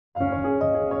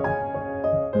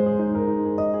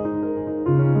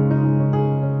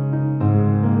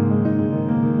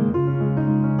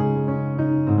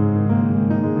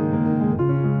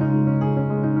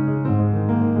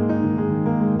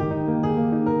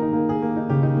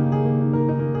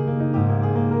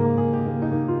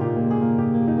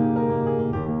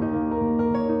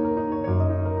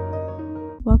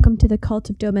Welcome to the Cult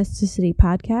of Domesticity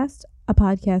podcast, a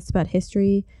podcast about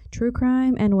history, true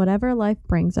crime, and whatever life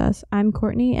brings us. I'm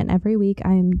Courtney, and every week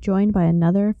I am joined by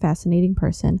another fascinating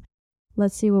person.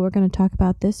 Let's see what we're going to talk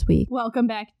about this week. Welcome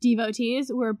back,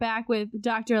 devotees. We're back with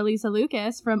Dr. Elisa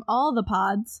Lucas from all the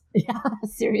pods. Yeah,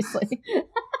 seriously.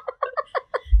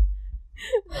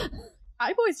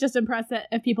 I'm always just impressed that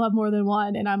if people have more than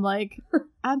one, and I'm like,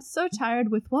 I'm so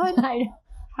tired with one. I know.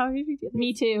 How did you do this?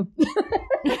 Me too.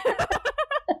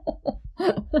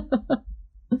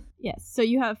 Yes, so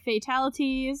you have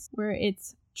fatalities, where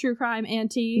it's true crime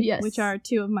anti, yes, which are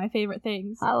two of my favorite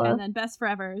things. Hello. And then best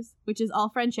forevers, which is all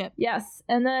friendship. Yes,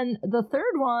 and then the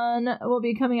third one will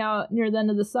be coming out near the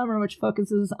end of the summer, which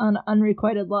focuses on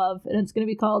unrequited love, and it's going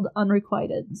to be called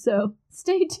Unrequited. So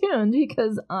stay tuned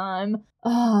because I'm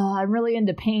really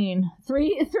into pain.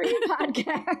 Three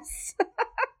podcasts.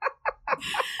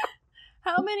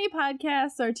 How many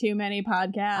podcasts are too many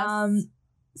podcasts?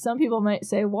 Some people might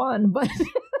say one, but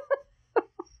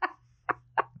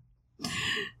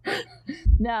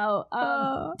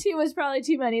no, two is probably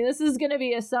too many. This is going to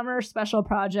be a summer special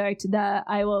project that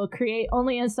I will create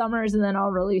only in summers, and then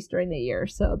I'll release during the year.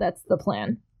 So that's the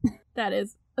plan. That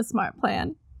is a smart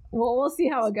plan. Well, we'll see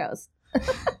how it goes.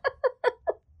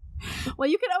 Well,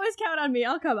 you can always count on me.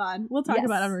 I'll come on. We'll talk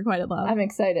about unrequited love. I'm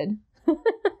excited.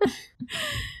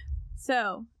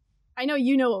 So, I know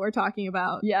you know what we're talking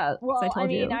about. Yeah, well, I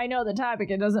mean, I know the topic.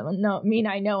 It doesn't mean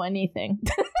I know anything.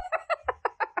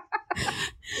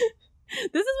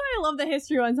 This is why I love the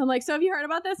history ones. I'm like, so have you heard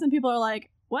about this? And people are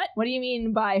like, what? What do you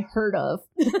mean by heard of?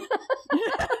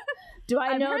 Do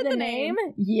I know the name?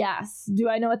 Yes. Do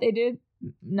I know what they did?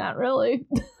 Not really.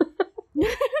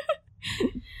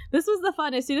 This was the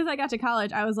fun. As soon as I got to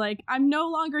college, I was like, I'm no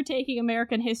longer taking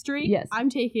American history. Yes. I'm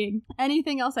taking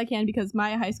anything else I can because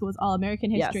my high school was all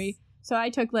American history. Yes. So I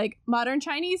took like modern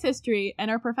Chinese history, and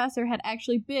our professor had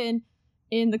actually been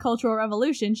in the Cultural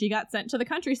Revolution. She got sent to the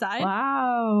countryside.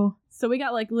 Wow. So we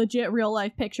got like legit real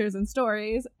life pictures and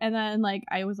stories. And then like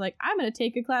I was like, I'm going to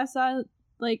take a class on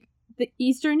like the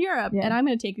Eastern Europe, and I'm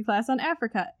going to take a class on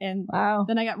Africa. And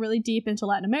then I got really deep into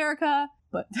Latin America,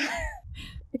 but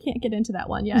I can't get into that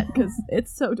one yet because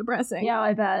it's so depressing. Yeah,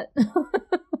 I bet.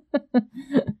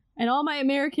 And all my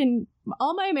American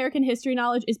history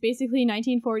knowledge is basically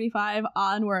 1945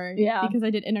 onward. Yeah. Because I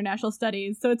did international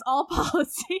studies, so it's all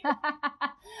policy.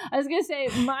 I was gonna say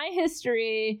my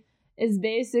history is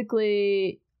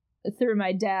basically through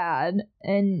my dad,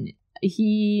 and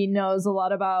he knows a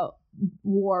lot about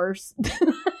wars.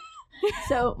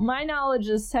 So my knowledge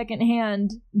is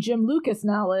secondhand Jim Lucas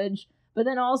knowledge. But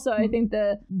then also, I think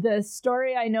the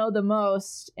story I know the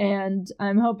most, and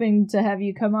I'm hoping to have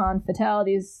you come on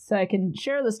Fatalities so I can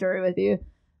share the story with you,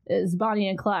 is Bonnie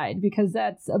and Clyde, because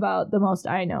that's about the most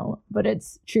I know. But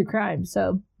it's true crime,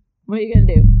 so what are you going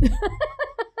to do?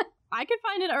 I could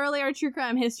find an earlier true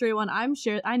crime history one. I'm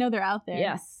sure. I know they're out there.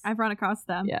 Yes. I've run across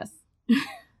them. Yes.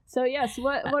 So yes,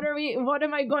 what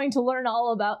am I going to learn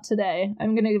all about today?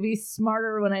 I'm going to be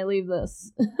smarter when I leave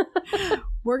this.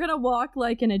 We're going to walk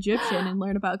like an Egyptian and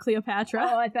learn about Cleopatra.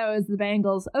 Oh, I thought it was the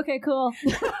Bangles. Okay, cool.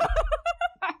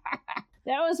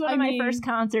 That was one of my first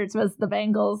concerts, was the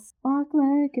Bangles. Walk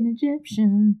like an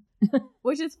Egyptian.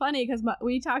 Which is funny because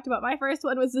we talked about my first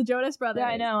one was the Jonas Brothers. Yeah,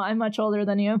 I know. I'm much older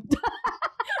than you.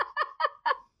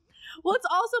 Well, it's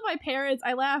also my parents.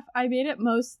 I laugh. I made it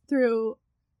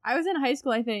I was in high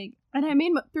school, I think, and I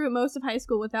made through most of high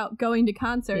school without going to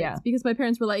concerts because my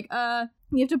parents were like,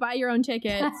 you have to buy your own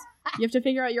tickets. You have to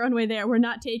figure out your own way there. We're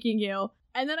not taking you.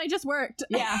 And then I just worked.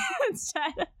 Yeah.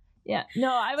 Instead. Yeah.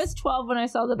 No, I was 12 when I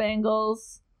saw the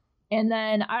Bangles. And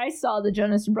then I saw the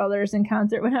Jonas Brothers in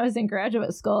concert when I was in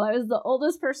graduate school. I was the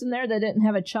oldest person there that didn't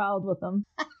have a child with them.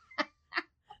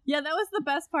 Yeah, that was the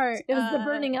best part. It was the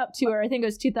Burning Up tour. I think it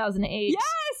was 2008.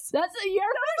 Yes! That's your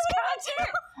first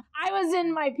concert! I was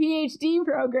in my PhD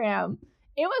program.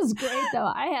 It was great,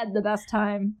 though. I had the best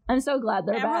time. I'm so glad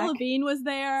they're back. Avril Lavigne was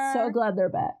there. So glad they're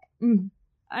back.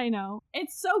 I know.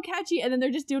 It's so catchy, and then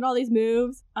they're just doing all these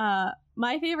moves.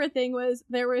 My favorite thing was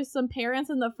there were some parents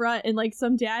in the front, and like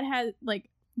some dad had like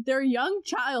their young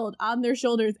child on their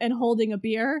shoulders and holding a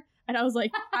beer. And I was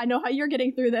like, I know how you're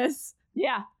getting through this.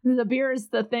 Yeah, the beer is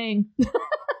the thing.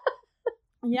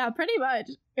 Yeah, pretty much.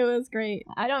 It was great.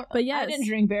 I didn't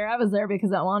drink beer. I was there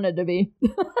because I wanted to be.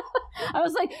 I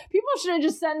was like, people should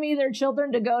just send me their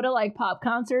children to go to like pop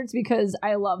concerts because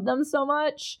I love them so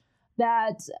much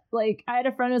that like I had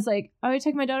a friend who was like, oh, I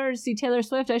took my daughter to see Taylor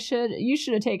Swift. You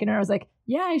should have taken her. I was like,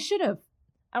 yeah, I should have.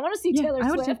 I want to see Taylor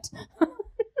Swift.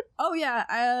 Oh,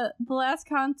 yeah. The last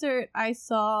concert I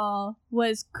saw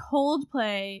was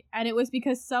Coldplay, and it was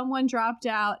because someone dropped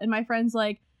out, and my friend's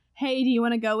like, hey, do you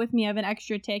want to go with me? I have an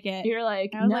extra ticket. You're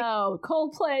like, no,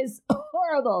 Coldplay's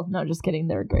horrible. No, just kidding.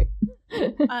 They were great.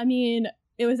 I mean,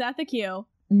 it was at the queue.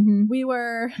 Mm-hmm. We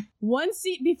were one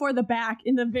seat before the back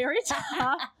in the very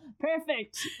top.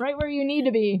 Perfect. Right where you need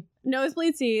to be.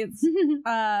 Nosebleed seats.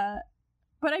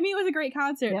 But I mean, it was a great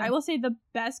concert. Yeah. I will say the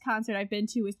best concert I've been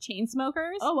to was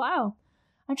Chainsmokers. Oh, wow.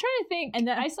 I'm trying to think. And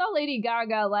I saw Lady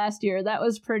Gaga last year. That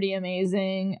was pretty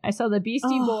amazing. I saw the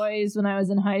Beastie Boys when I was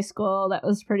in high school. That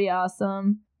was pretty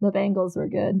awesome. The Bangles were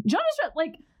good.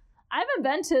 Like, I haven't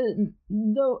been to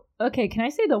the... Okay, can I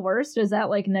say the worst? Is that,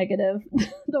 like, negative?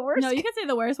 The worst? No, you can say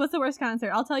the worst. What's the worst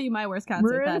concert? I'll tell you my worst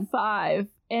concert Maroon 5.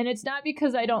 And it's not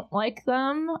because I don't like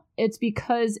them. It's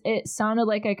because it sounded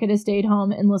like I could have stayed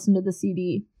home and listened to the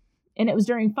CD. And it was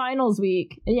during finals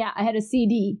week. Yeah, I had a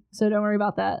CD, so don't worry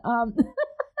about that.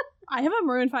 I have a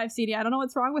Maroon 5 CD. I don't know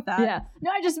what's wrong with that. Yeah.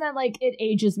 No, I just meant, like, it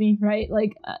ages me, right?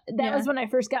 Like, that was when I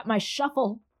first got my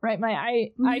shuffle, right? My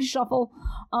iShuffle.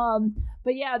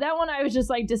 But yeah, that one I was just,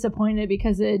 like, disappointed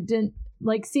because it didn't,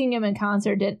 like, seeing him in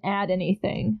concert didn't add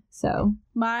anything. So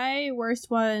my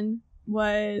worst one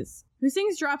was who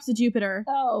sings Drops of Jupiter.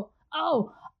 Oh,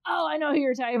 I know who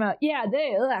you're talking about. Yeah,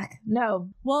 no.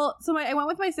 Well, so I went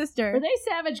with my sister. Were they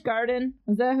Savage Garden?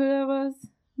 Was that who that was?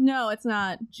 No, it's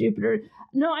not. Jupiter.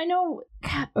 No, I know.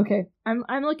 God, okay,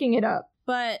 I'm looking it up.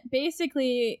 But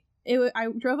basically, I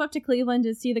drove up to Cleveland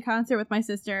to see the concert with my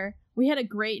sister. We had a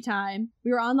great time.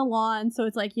 We were on the lawn, so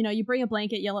it's like, you bring a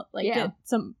blanket, you get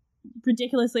some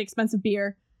ridiculously expensive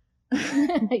beer.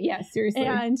 Yeah, seriously.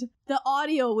 And the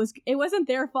audio wasn't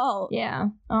their fault. Yeah.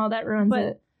 Oh, that ruins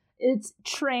it. It's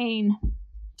Train,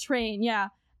 yeah.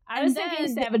 I was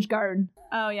thinking Savage Garden.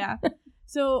 Oh, yeah.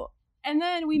 So, and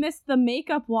then we missed the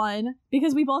makeup one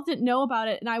because we both didn't know about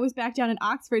it, and I was back down in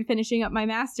Oxford finishing up my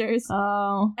master's.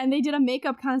 Oh. And they did a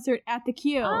makeup concert at the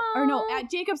Q. Oh. Or no, at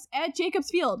Jacobs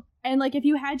Field. And, like, if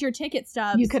you had your ticket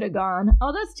stubs... You could have gone.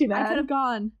 Oh, that's too bad. I could have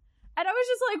gone. And I was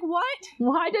just like, what?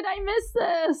 Why did I miss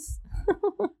this?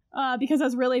 Because I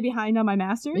was really behind on my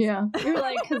master's. Yeah. You're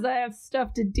like, because I have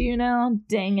stuff to do now.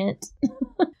 Dang it.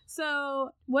 So,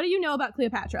 what do you know about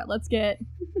Cleopatra? Let's get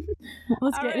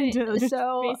into just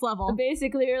base level.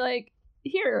 Basically, you're like,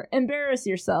 here, embarrass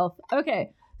yourself.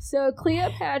 Okay. So,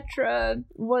 Cleopatra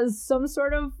was some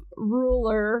sort of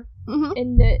ruler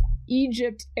in the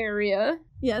Egypt area.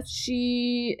 Yes.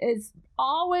 She is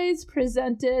always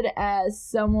presented as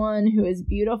someone who is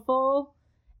beautiful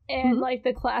and like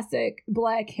the classic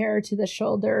black hair to the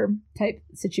shoulder type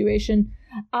situation,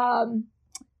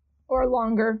 or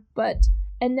longer,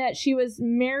 and that she was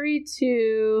married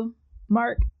to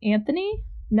Mark Anthony.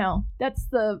 No, that's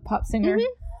the pop singer.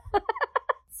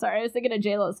 Sorry, I was thinking of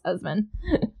J-Lo's husband.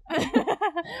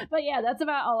 But yeah, that's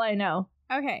about all I know.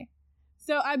 Okay,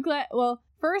 so I'm glad. Well,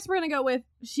 first we're gonna go with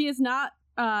she is not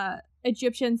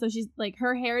Egyptian, so she's like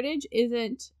her heritage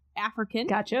isn't African.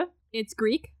 Gotcha. It's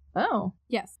Greek. Oh.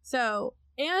 Yes. So,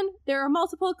 and there are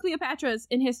multiple Cleopatras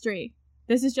in history.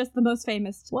 This is just the most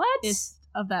famous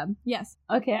of them. Yes.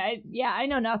 Okay. I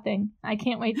know nothing. I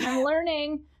can't wait. I'm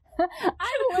learning.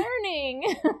 I'm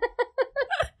learning.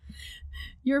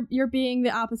 You're being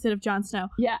the opposite of Jon Snow.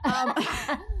 Yeah.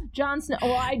 Jon Snow.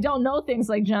 Well, I don't know things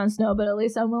like Jon Snow, but at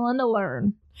least I'm willing to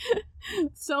learn.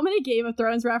 So many Game of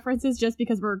Thrones references just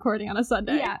because we're recording on a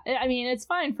Sunday. Yeah, I mean, it's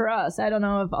fine for us. I don't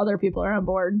know if other people are on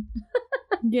board.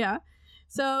 Yeah.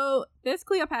 So this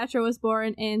Cleopatra was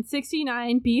born in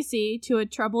 69 BC to a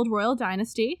troubled royal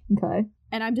dynasty. Okay.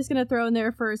 And I'm just going to throw in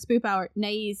there for Spoop Hour.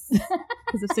 Nice.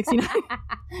 Because of 69.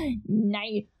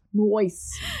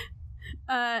 Nice.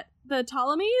 The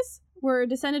Ptolemies were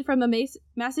descended from a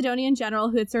Macedonian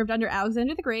general who had served under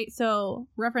Alexander the Great, so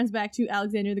reference back to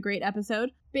Alexander the Great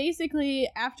episode. Basically,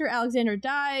 after Alexander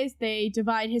dies, they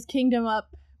divide his kingdom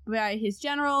up by his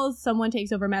generals. Someone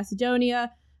takes over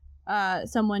Macedonia,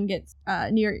 someone gets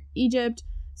near Egypt,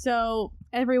 so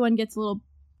everyone gets a little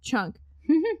chunk.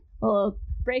 Well,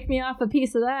 break me off a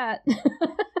piece of that.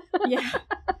 Yeah.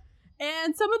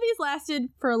 And some of these lasted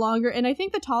for longer, and I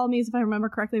think the Ptolemies, if I remember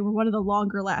correctly, were one of the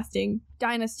longer lasting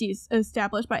dynasties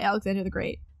established by Alexander the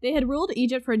Great. They had ruled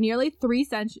Egypt for nearly 3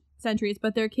 centuries,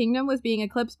 but their kingdom was being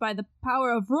eclipsed by the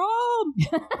power of Rome!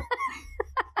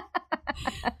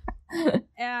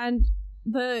 And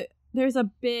there's a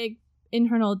big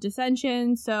internal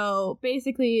dissension, so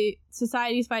basically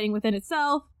society's fighting within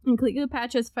itself, and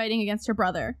Cleopatra's fighting against her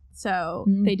brother. So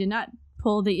they did not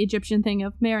pull the Egyptian thing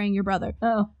of marrying your brother.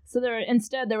 Oh, so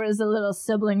instead there was a little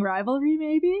sibling rivalry,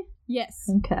 maybe? Yes.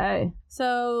 Okay.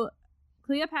 So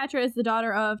Cleopatra is the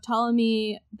daughter of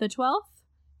Ptolemy the 12th,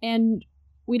 and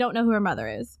we don't know who her mother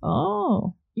is.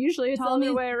 Oh, usually it's the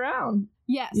other way around.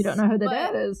 Yes. You don't know who the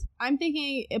dad is. I'm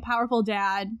thinking a powerful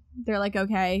dad. They're like,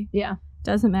 okay. Yeah.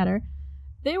 Doesn't matter.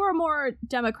 They were more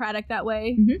democratic that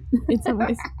way in some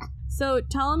ways. So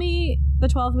Ptolemy the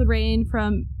 12th would reign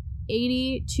from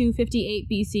 80 to 58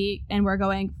 BC, and we're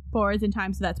going forwards in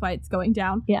time, so that's why it's going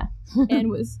down. Yeah.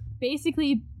 And was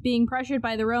basically being pressured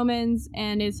by the Romans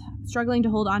and is struggling to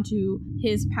hold on to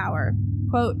his power.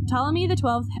 Quote, Ptolemy the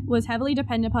 12th was heavily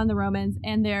dependent upon the Romans,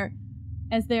 and their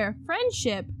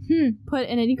friendship put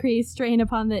an increased strain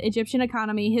upon the Egyptian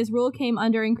economy. His rule came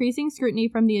under increasing scrutiny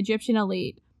from the Egyptian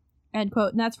elite. End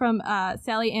quote. And that's from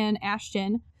Sally Ann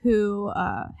Ashton, who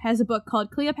has a book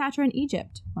called Cleopatra in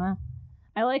Egypt. Wow.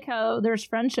 I like how there's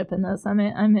friendship in this.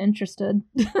 I'm interested.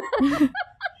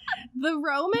 The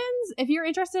Romans, if you're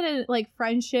interested in like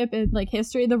friendship and like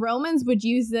history, the Romans would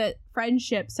use the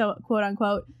friendship, so quote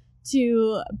unquote,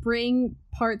 to bring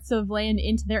parts of land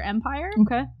into their empire.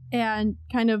 Okay. And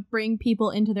kind of bring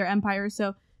people into their empire.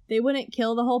 So they wouldn't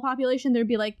kill the whole population. They'd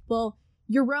be like, well,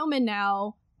 you're Roman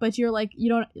now, but you're like, you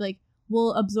don't like,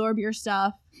 we'll absorb your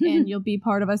stuff and you'll be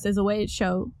part of us as a way to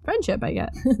show friendship, I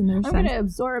guess. I'm going to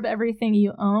absorb everything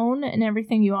you own and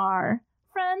everything you are.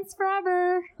 Friends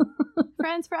forever.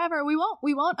 Friends forever. We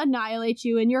won't annihilate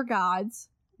you and your gods.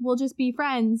 We'll just be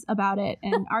friends about it.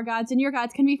 And our gods and your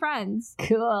gods can be friends.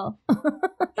 Cool.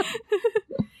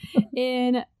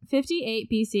 In 58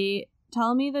 BC,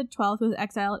 Ptolemy the 12th was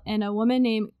exiled, and a woman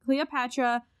named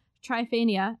Cleopatra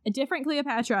Tryphania, a different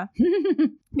Cleopatra,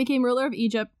 became ruler of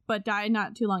Egypt, but died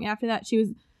not too long after that. She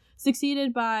was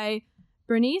succeeded by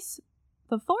Bernice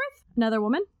the 4th, another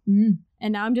woman.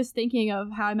 And now I'm just thinking of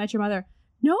How I Met Your Mother.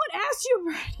 No one asked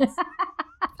you, Bernice.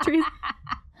 Patrice.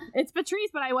 It's Patrice,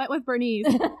 but I went with Bernice.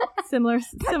 Similar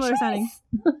sounding.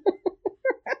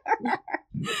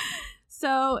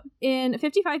 So, in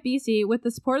 55 BC, with the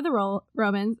support of the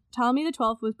Romans, Ptolemy the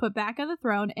 12th was put back on the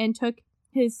throne and took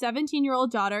his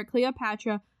 17-year-old daughter,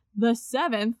 Cleopatra the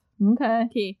 7th,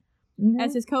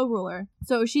 as his co-ruler.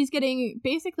 So, she's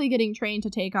basically getting trained to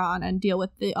take on and deal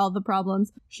with all the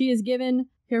problems. She is given,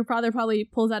 her father probably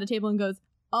pulls out a table and goes,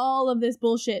 all of this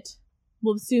bullshit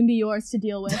will soon be yours to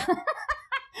deal with.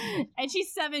 And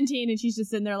she's 17 and she's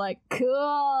just sitting there like,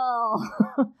 cool.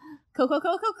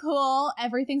 Cool.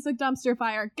 Everything's a dumpster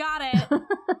fire. Got it.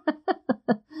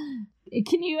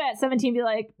 Can you at 17 be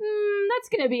like, that's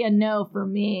going to be a no for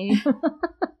me?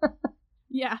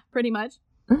 Yeah, pretty much.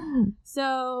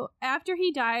 So after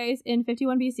he dies in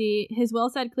 51 BC, his will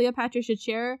said Cleopatra should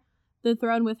share the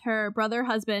throne with her brother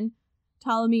husband,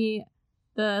 Ptolemy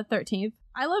the 13th.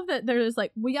 I love that there's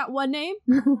like, we got one name,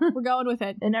 we're going with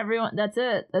it. And everyone, that's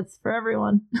it. That's for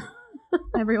everyone.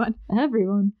 Everyone.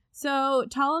 So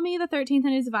Ptolemy the 13th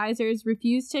and his advisors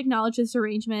refuse to acknowledge this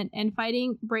arrangement, and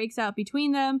fighting breaks out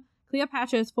between them.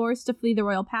 Cleopatra is forced to flee the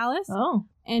royal palace. Oh.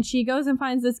 And she goes and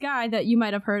finds this guy that you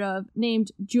might have heard of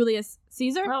named Julius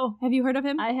Caesar. Oh. Have you heard of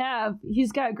him? I have.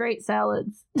 He's got great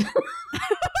salads.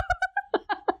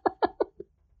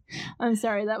 I'm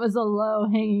sorry, that was a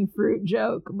low-hanging fruit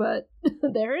joke, but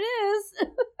there it is.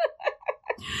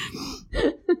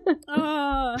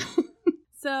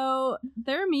 So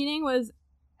their meeting was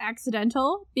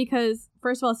accidental because,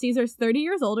 first of all, Caesar's 30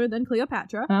 years older than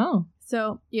Cleopatra. Oh.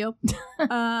 So, Yikes.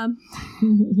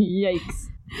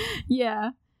 Yeah.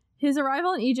 His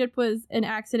arrival in Egypt was an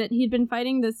accident. He'd been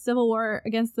fighting the civil war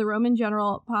against the Roman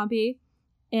general Pompey,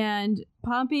 and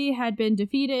Pompey had been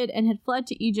defeated and had fled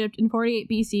to Egypt in 48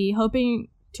 BC, hoping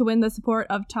to win the support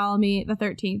of Ptolemy the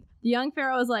 13th. The young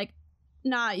pharaoh was like,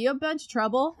 nah, you have a bunch of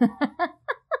trouble.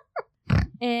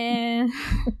 and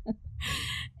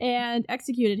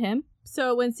executed him.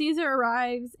 So when Caesar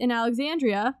arrives in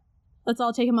Alexandria, let's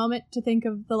all take a moment to think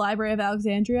of the Library of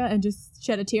Alexandria and just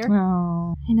shed a tear.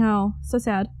 Oh. I know, so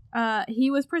sad.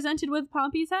 He was presented with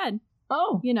Pompey's head.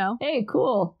 Oh. You know. Hey,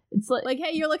 cool. It's like,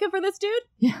 hey, you're looking for this dude?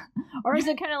 Yeah. Or is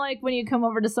it kind of like when you come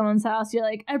over to someone's house, you're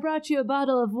like, I brought you a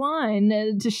bottle of wine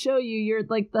to show you you're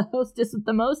like the hostess with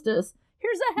the mostest.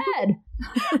 Here's a head.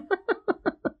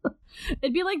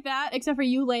 It'd be like that, except for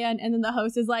you land, and then the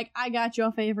host is like, I got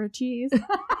your favorite cheese.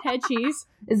 Head cheese.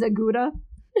 Is it Gouda?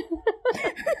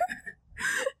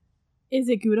 Is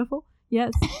it beautiful?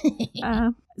 Yes.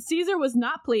 Caesar was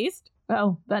not pleased.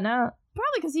 Oh, but not.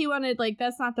 Probably because he wanted, like,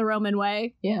 that's not the Roman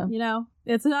way. Yeah. You know?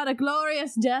 It's not a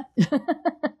glorious death.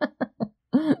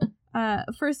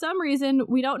 For some reason,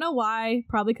 we don't know why,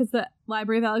 probably because the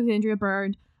Library of Alexandria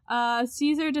burned,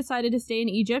 Caesar decided to stay in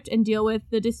Egypt and deal with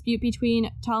the dispute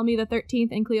between Ptolemy the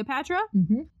 13th and Cleopatra.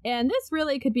 Mm-hmm. And this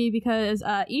really could be because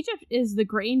Egypt is the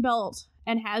grain belt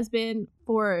and has been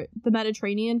for the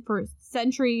Mediterranean for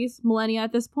centuries, millennia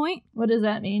at this point. What does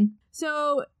that mean?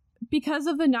 So because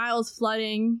of the Nile's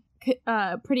flooding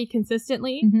pretty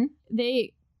consistently. Mm-hmm.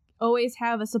 They always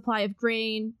have a supply of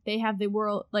grain. They have the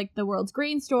world's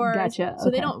grain stores. Gotcha. So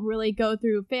they don't really go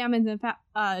through famines and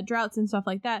droughts and stuff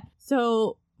like that.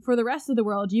 So for the rest of the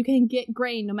world, you can get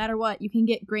grain no matter what. You can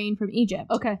get grain from Egypt.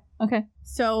 Okay.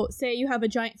 So say you have a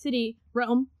giant city,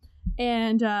 Rome,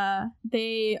 and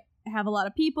they have a lot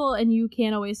of people, and you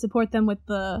can't always support them with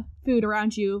the food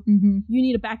around you. Mm-hmm. You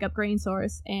need a backup grain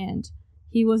source, and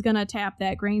he was gonna tap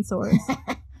that grain source.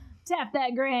 Tap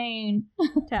that grain.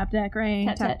 Tap that grain.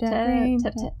 Tap, Tap tap, that grain.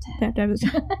 tap, tap,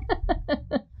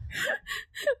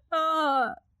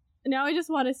 Tap. Now I just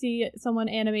want to see someone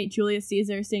animate Julius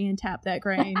Caesar singing "Tap That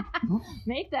Grain."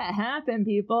 Make that happen,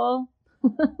 people.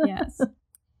 Yes.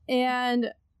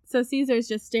 And so Caesar's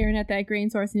just staring at that grain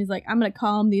source, and he's like, "I'm gonna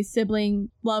calm these sibling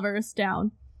lovers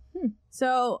down."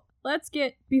 So let's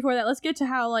get to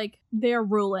how like they're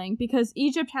ruling, because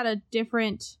Egypt had a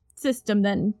different system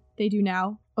than they do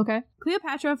now. Okay.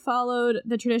 Cleopatra followed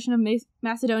the tradition of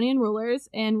Macedonian rulers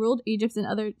and ruled Egypt and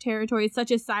other territories, such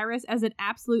as Cyrus, as an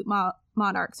absolute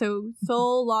monarch, so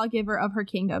sole lawgiver of her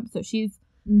kingdom. So she's,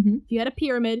 if you had a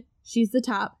pyramid, she's the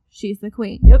top, she's the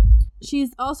queen. Yep.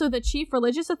 She's also the chief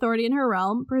religious authority in her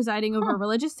realm, presiding over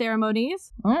religious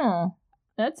ceremonies. Oh,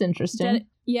 that's interesting.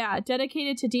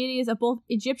 Dedicated to deities of both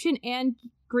Egyptian and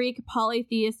Greek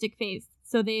polytheistic faiths.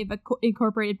 So they've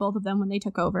incorporated both of them when they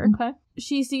took over. Okay.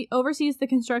 She oversees the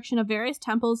construction of various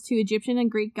temples to Egyptian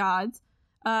and Greek gods,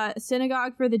 a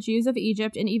synagogue for the Jews of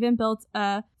Egypt, and even built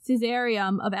a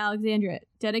Caesareum of Alexandria,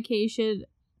 dedicated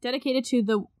to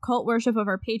the cult worship of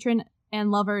her patron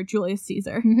and lover, Julius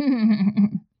Caesar.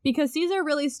 Because Caesar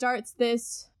really starts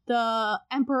this, the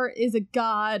emperor is a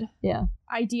god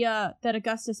idea that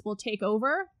Augustus will take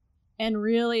over and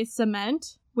really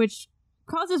cement, which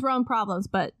causes Rome problems,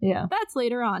 but that's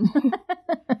later on.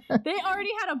 They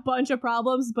already had a bunch of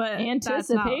problems, but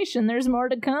anticipation, there's more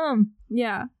to come.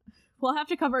 Yeah. We'll have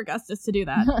to cover Augustus to do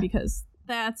that, because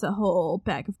that's a whole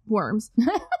bag of worms.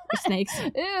 Or snakes.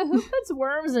 Ew, who puts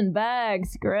worms in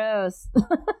bags? Gross.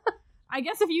 I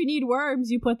guess if you need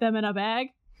worms, you put them in a bag.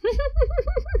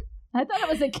 I thought it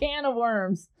was a can of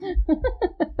worms.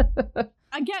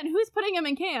 Again, who's putting them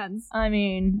in cans? I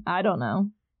mean, I don't know.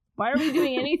 Why are we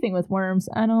doing anything with worms?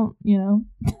 I don't,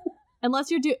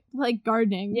 Unless you're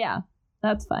gardening. Yeah,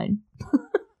 that's fine.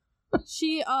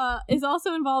 She is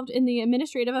also involved in the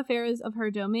administrative affairs of her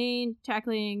domain,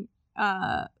 tackling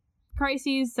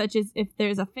crises such as if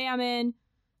there's a famine,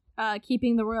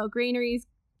 keeping the royal granaries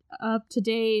up to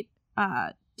date,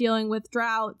 dealing with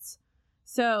droughts.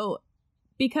 So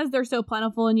because they're so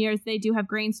plentiful in years, they do have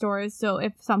grain stores. So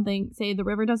if something, say the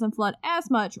river doesn't flood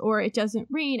as much or it doesn't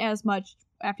rain as much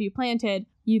after you planted,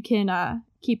 you can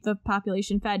keep the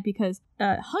population fed, because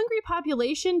a hungry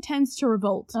population tends to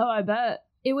revolt. Oh, I bet.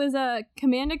 It was a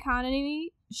command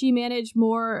economy. She managed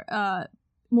more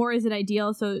as an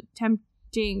ideal, so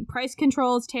tempting price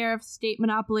controls, tariffs, state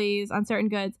monopolies on certain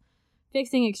goods,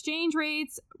 fixing exchange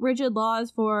rates, rigid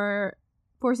laws for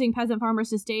forcing peasant farmers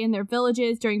to stay in their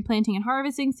villages during planting and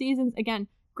harvesting seasons. Again,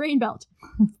 grain belt.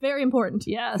 Very important.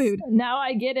 Yes. Food. Now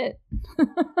I get it.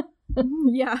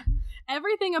 Yeah.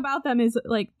 Everything about them is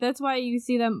that's why you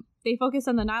see them, they focus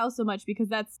on the Nile so much, because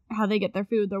that's how they get their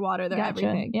food, their water, their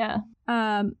everything. Yeah.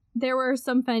 There were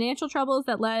some financial troubles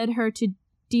that led her to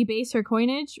debase her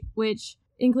coinage, which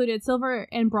included silver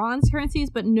and bronze currencies,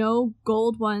 but no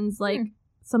gold ones like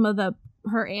some of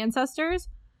her ancestors.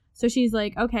 So she's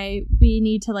like, okay, we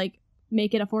need to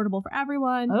make it affordable for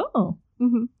everyone. Oh.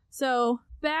 Mm-hmm. So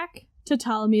back to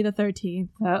Ptolemy the 13th.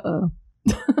 Uh-oh.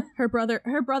 Her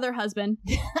brother husband.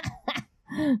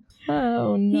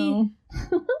 Oh, no.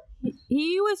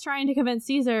 He was trying to convince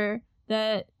Caesar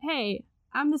that, hey,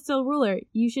 I'm the still ruler.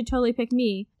 You should totally pick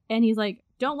me. And he's like,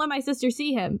 don't let my sister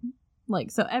see him.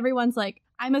 So everyone's like,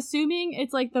 I'm assuming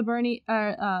it's like the Barney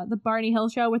Hill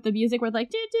show with the music where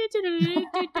like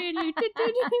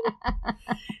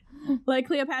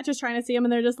Cleopatra's trying to see him,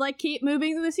 and they're just like, keep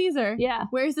moving the Caesar. Yeah.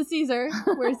 Where's the Caesar?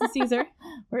 Where's the Caesar?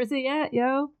 Where's he at,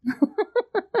 yo?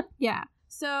 Yeah.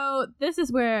 So this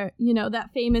is where, that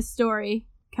famous story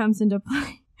comes into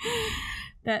play.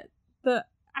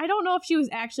 I don't know if she was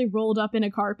actually rolled up in a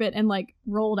carpet and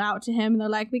rolled out to him, and they're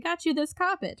like, we got you this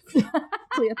carpet,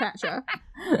 Cleopatra.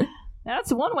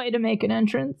 That's one way to make an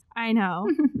entrance. I know.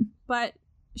 But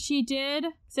she did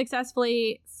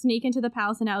successfully sneak into the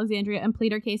palace in Alexandria and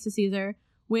plead her case to Caesar,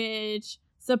 which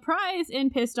surprised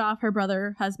and pissed off her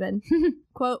brother husband.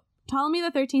 Quote, Ptolemy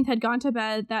the 13th had gone to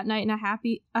bed that night in a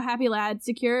happy lad,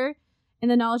 secure in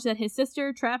the knowledge that his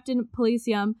sister, trapped in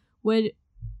Pelusium, would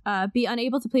be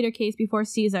unable to plead her case before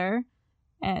Caesar,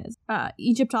 as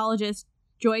Egyptologists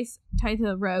Joyce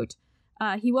Titha wrote,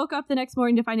 he woke up the next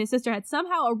morning to find his sister had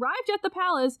somehow arrived at the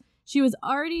palace. She was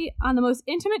already on the most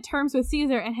intimate terms with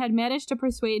Caesar and had managed to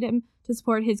persuade him to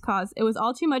support his cause. It was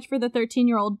all too much for the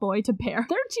 13-year-old boy to bear.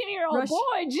 13-year-old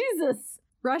boy, Jesus!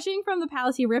 Rushing from the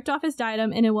palace, he ripped off his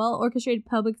diadem in a well-orchestrated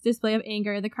public display of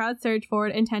anger. The crowd surged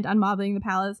forward, intent on mobbing the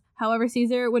palace. However,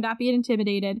 Caesar would not be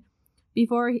intimidated.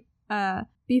 Before a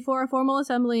formal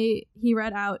assembly, he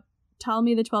read out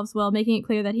Ptolemy XII's will, making it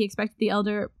clear that he expected the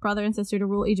elder brother and sister to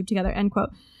rule Egypt together, end quote.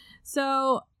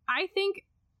 So, I think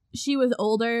she was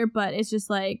older, but it's just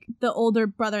like the older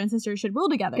brother and sister should rule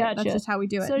together. Gotcha. That's just how we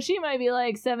do it. So she might be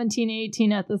like 17,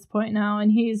 18 at this point now,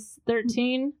 and he's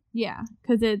 13? Yeah,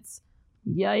 because it's...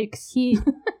 Yikes. He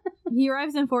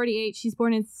arrives in 48. She's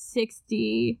born in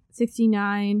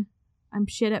 69. I'm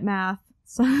shit at math.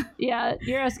 So yeah,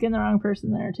 you're asking the wrong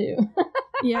person there, too.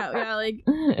 yeah, like,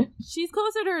 she's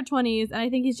closer to her 20s, and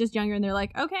I think he's just younger, and they're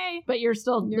like, okay. But you're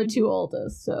still the two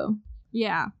oldest, so...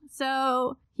 Yeah.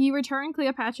 So he returned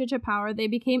Cleopatra to power. They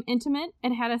became intimate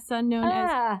and had a son known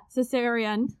as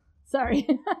Caesarion. Sorry.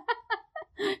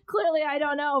 Clearly, I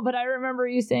don't know, but I remember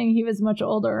you saying he was much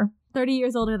older. 30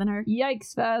 years older than her.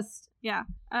 Yikes fest. Yeah.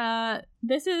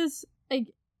 This is, like,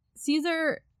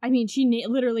 Caesar, I mean, she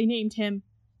literally named him,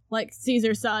 like,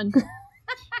 Caesar's son.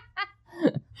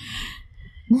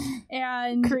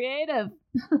 And... Creative.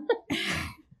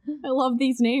 I love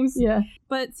these names. Yeah.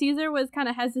 But Caesar was kind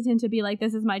of hesitant to be like,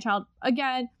 this is my child.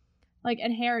 Again, like,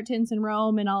 inheritance in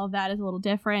Rome and all of that is a little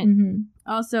different. Mm-hmm.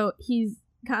 Also, he's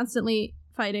constantly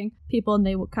fighting people and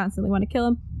they will constantly want to kill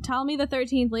him. Ptolemy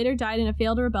XIII later died in a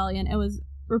failed rebellion and was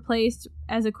replaced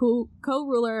as a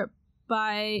co-ruler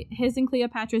by his and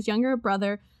Cleopatra's younger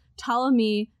brother,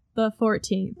 Ptolemy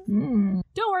XIV.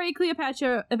 Don't worry,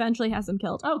 Cleopatra eventually has him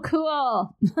killed. Oh,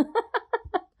 cool.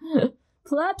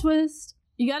 Plot twist.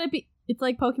 You gotta be, it's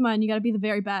like Pokemon, you gotta be the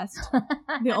very best.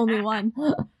 The only one.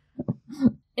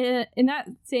 In that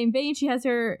same vein, she has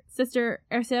her sister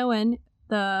Ercewen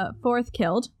the fourth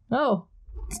killed. Oh.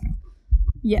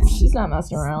 Yes. She's not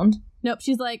messing around. Nope,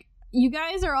 she's like, you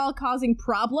guys are all causing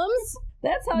problems.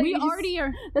 That's how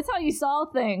That's how you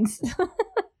solve things.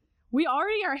 We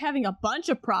already are having a bunch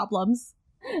of problems.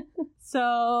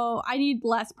 So I need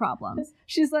less problems.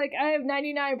 She's like, I have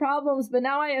 99 problems, but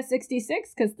now I have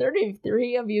 66 because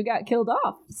 33 of you got killed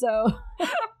off. So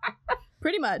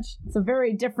pretty much. It's a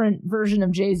very different version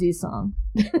of Jay-Z's song.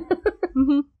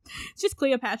 Mm-hmm. It's just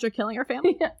Cleopatra killing her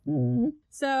family. Yeah. Mm-hmm.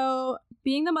 So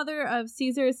being the mother of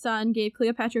Caesar's son gave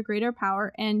Cleopatra greater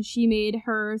power, and she made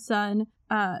her son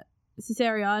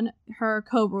Caesarion her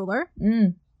co-ruler.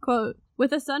 Quote,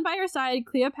 with a son by her side,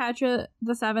 Cleopatra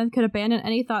VII could abandon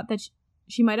any thought that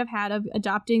she might have had of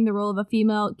adopting the role of a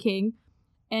female king,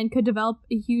 and could develop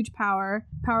a huge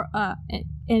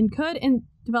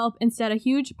develop instead a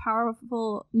huge,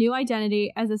 powerful new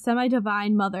identity as a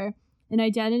semi-divine mother, an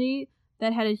identity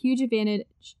that had a huge advantage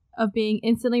of being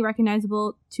instantly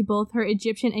recognizable to both her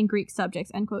Egyptian and Greek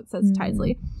subjects, end quote, says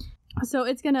Tisley. So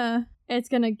it's gonna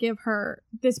give her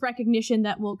this recognition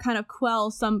that will kind of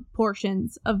quell some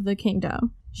portions of the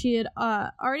kingdom. She had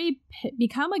already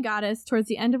become a goddess towards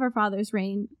the end of her father's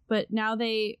reign, but now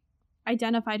they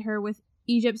identified her with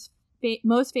Egypt's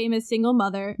most famous single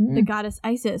mother, the goddess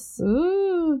Isis.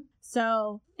 Ooh.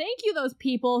 So thank you, those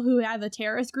people who have a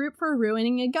terrorist group, for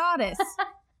ruining a goddess.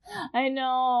 I know.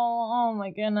 Oh my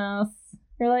goodness.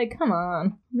 You're like, come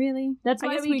on. Really? That's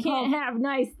why we can't have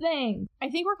nice things. I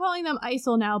think we're calling them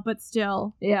ISIL now, but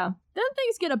still. Yeah. Then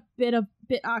things get a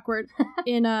bit awkward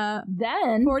in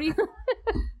then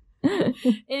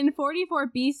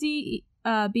 44 BC,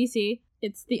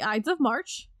 it's the Ides of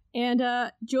March,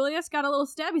 and Julius got a little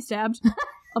stabbed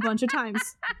a bunch of times.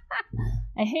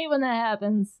 I hate when that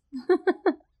happens.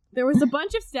 There was a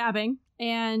bunch of stabbing,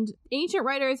 and ancient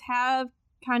writers have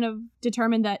kind of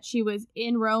determined that she was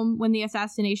in Rome when the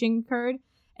assassination occurred,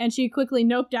 and she quickly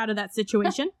noped out of that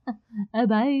situation.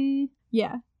 Bye.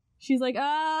 Yeah. She's like,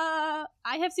 I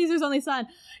have Caesar's only son.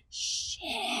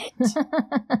 Shit.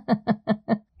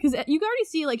 Because you can already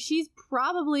see, like, she's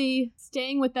probably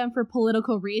staying with them for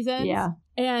political reasons. Yeah.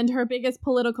 And her biggest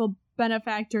political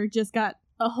benefactor just got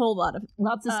a whole lot of...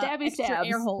 Lots of extra stabs.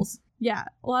 Air holes. Yeah,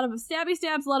 a lot of stabby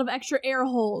stabs, a lot of extra air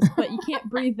holes, but you can't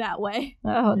breathe that way.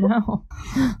 Oh, no.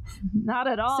 Not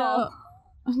at all.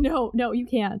 So, no, you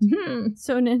can't.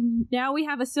 So now we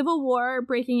have a civil war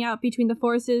breaking out between the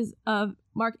forces of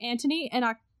Mark Antony and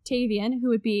Octavian, who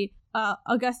would be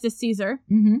Augustus Caesar.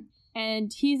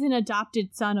 And he's an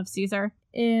adopted son of Caesar.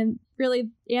 And really,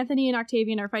 Antony and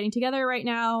Octavian are fighting together right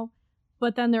now,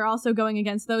 but then they're also going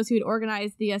against those who had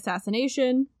organized the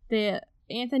assassination.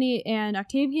 Antony and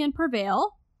Octavian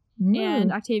prevail,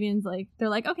 And Octavian's like, they're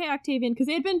like, okay, Octavian, because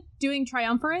they had been doing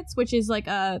triumvirates, which is like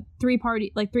a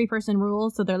 3-person rule.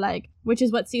 So they're like, which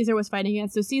is what Caesar was fighting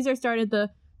against. So Caesar started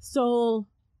the sole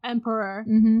emperor,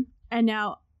 and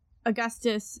now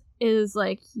Augustus is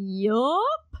like, yup,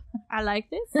 I like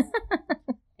this.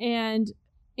 And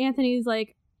Antony's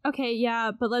like, okay, yeah,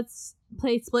 but let's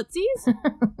play splitsies.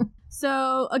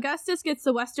 So Augustus gets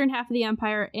the western half of the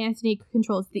empire. Antony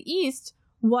controls the east.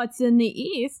 What's in the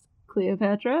east?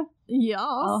 Cleopatra? Yes.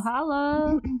 Oh,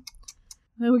 holla.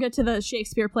 We get to the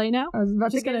Shakespeare play now. I was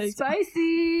about to get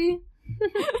spicy.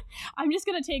 I'm just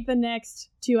going to take the next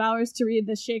 2 hours to read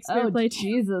the Shakespeare play.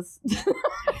 Jesus.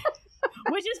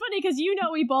 Which is funny because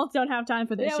we both don't have time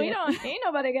for this shit. Ain't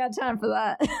nobody got time for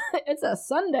that. It's a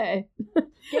Sunday.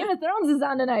 Game of Thrones is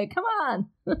on tonight. Come on.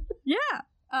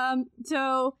 Yeah.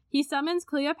 So he summons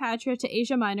Cleopatra to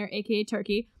Asia Minor, aka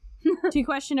Turkey, to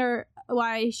question her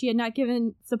why she had not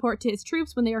given support to his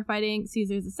troops when they were fighting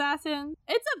Caesar's assassins.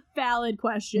 It's a valid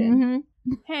question.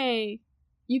 Hey,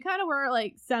 you kind of were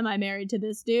like semi-married to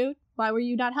this dude. Why were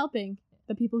you not helping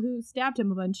the people who stabbed him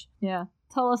a bunch? Yeah.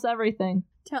 Tell us everything.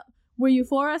 Were you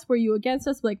for us? Were you against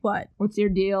us? Like what? What's your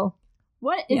deal?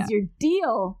 What is your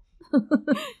deal?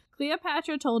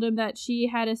 Cleopatra told him that she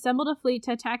had assembled a fleet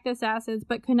to attack the assassins,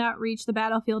 but could not reach the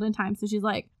battlefield in time. So she's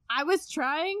like, I was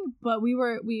trying, but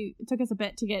it took us a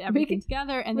bit to get everything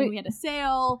together, and then we had to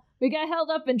sail. We got held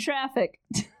up in traffic.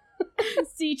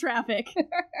 Sea traffic.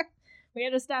 We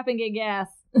had to stop and get gas.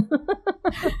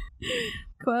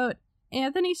 Quote,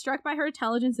 Anthony, struck by her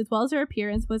intelligence as well as her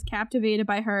appearance, was captivated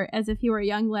by her as if he were a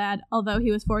young lad, although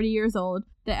he was 40 years old.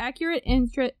 The acute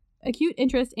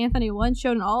interest Anthony once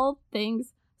showed in all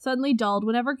things suddenly dulled.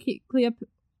 Whatever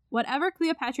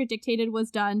Cleopatra dictated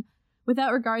was done,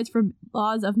 without regards for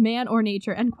laws of man or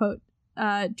nature, end quote.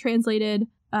 Translated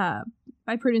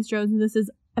by Prudence Jones. This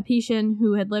is Apician,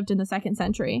 who had lived in the 2nd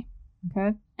century.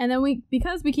 Okay. And then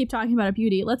because we keep talking about her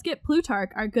beauty, let's get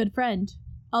Plutarch, our good friend,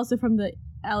 also from the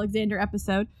Alexander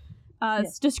episode,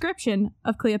 description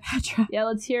of Cleopatra. Yeah,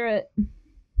 let's hear it.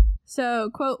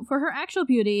 So, quote, for her actual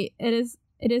beauty, it is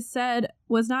said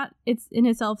was not it's in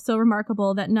itself so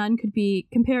remarkable that none could be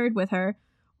compared with her,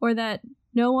 or that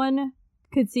no one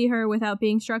could see her without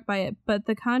being struck by it, but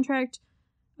the contract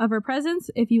of her presence,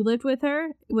 if you lived with her,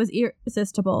 was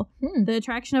irresistible. The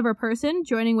attraction of her person,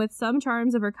 joining with some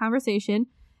charms of her conversation,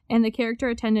 and the character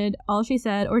attended all she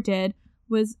said or did,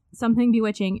 was something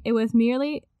bewitching. It was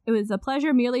a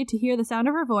pleasure merely to hear the sound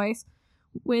of her voice,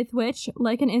 with which,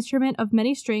 like an instrument of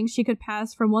many strings, she could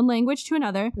pass from one language to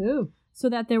another, so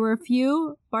that there were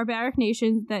few barbaric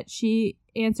nations that she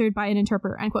answered by an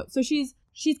interpreter, end quote. So she's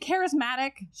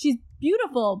charismatic, she's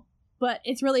beautiful, but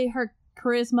it's really her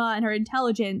charisma and her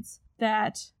intelligence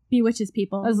that bewitches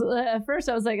people. At first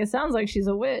I was like, it sounds like she's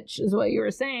a witch, is what you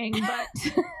were saying,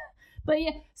 but but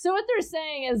yeah, so what they're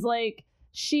saying is like,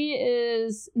 she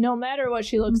is, no matter what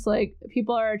she looks like,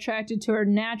 people are attracted to her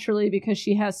naturally because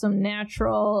she has some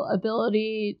natural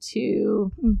ability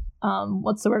to,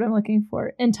 what's the word I'm looking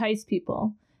for? Entice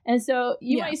people. And so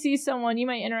you might see someone, you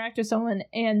might interact with someone,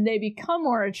 and they become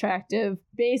more attractive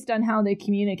based on how they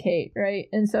communicate, right?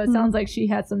 And so it sounds like she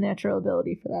had some natural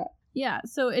ability for that. Yeah,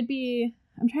 so it'd be,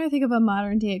 I'm trying to think of a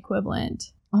modern day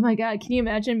equivalent. Oh my God, can you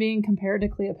imagine being compared to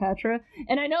Cleopatra?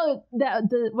 And I know that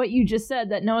what you just said,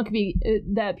 that no one could be,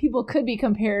 that people could be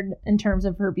compared in terms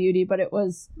of her beauty, but it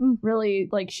was really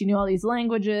like she knew all these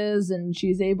languages and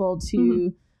she's able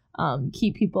to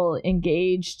keep people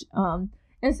engaged.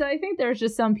 And so I think there's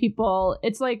just some people,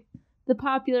 it's like the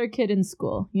popular kid in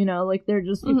school, like they're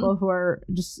just people who are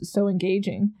just so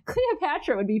engaging.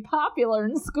 Cleopatra would be popular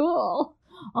in school.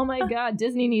 Oh my God,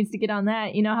 Disney needs to get on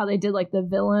that. You know how they did like the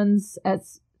villains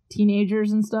as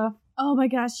teenagers and stuff? Oh my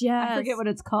gosh, yes. I forget what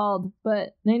it's called,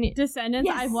 but they need... Descendants?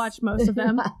 Yes. I've watched most of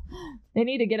them. They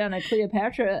need to get on a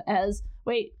Cleopatra as...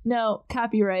 Wait, no,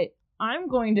 copyright. I'm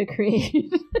going to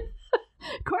create...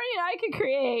 Courtney and I can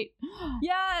create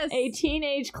a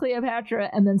teenage Cleopatra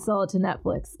and then sell it to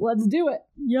Netflix. Let's do it.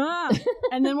 Yeah.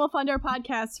 And then we'll fund our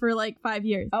podcast for like 5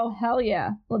 years. Oh, hell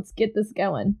yeah. Let's get this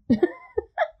going.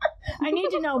 I need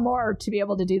to know more to be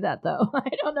able to do that, though. I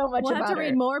don't know much about it. We'll have to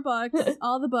read more books,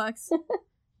 all the books,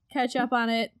 catch up on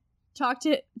it, talk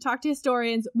to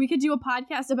historians. We could do a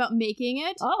podcast about making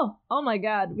it. Oh my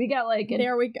God. We got like...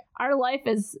 There we go. Our life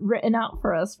is written out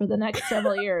for us for the next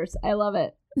several years. I love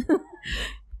it.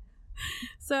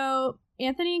 So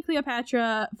Anthony and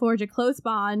Cleopatra forge a close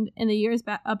bond in the years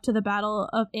up to the Battle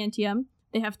of Antium.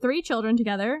 They have 3 children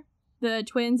together. The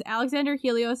twins Alexander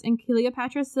Helios and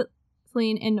Cleopatra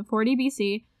Selene in 40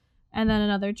 BC, and then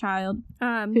another child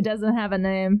who doesn't have a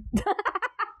name.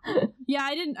 Yeah,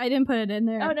 I didn't put it in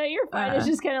there. Oh, no, you're fine. It's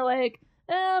just kind of like,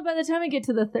 by the time I get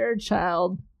to the third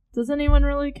child, does anyone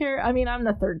really care? I mean, I'm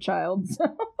the third child, so.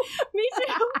 Me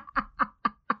too.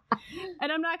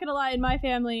 And I'm not going to lie, in my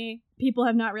family, people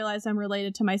have not realized I'm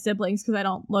related to my siblings because I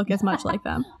don't look as much like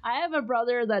them. I have a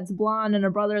brother that's blonde and a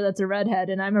brother that's a redhead,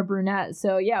 and I'm a brunette.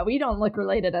 So, yeah, we don't look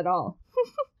related at all.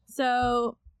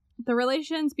 So, the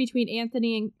relations between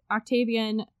Antony and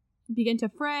Octavian begin to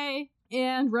fray,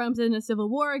 and Rome's in a civil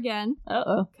war again.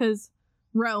 Uh-oh. Because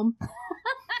Rome.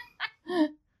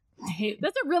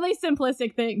 That's a really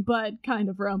simplistic thing, but kind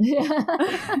of Rome.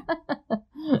 Yeah.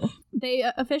 They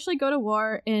officially go to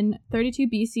war in 32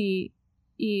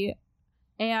 BCE,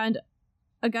 and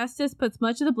Augustus puts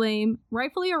much of the blame,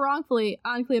 rightfully or wrongfully,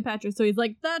 on Cleopatra. So he's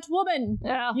like, that woman!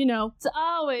 Yeah. You know, it's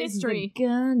always history. The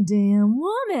goddamn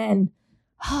woman!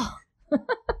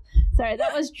 Sorry,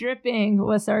 that was dripping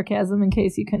with sarcasm in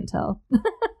case you couldn't tell.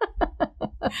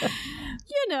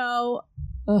 You know...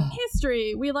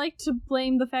 history. We like to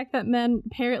blame the fact that men,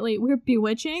 apparently, we're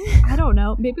bewitching. I don't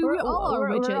know. Maybe we all are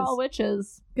witches. We're all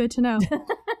witches. Good to know.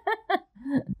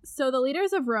 So the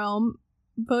leaders of Rome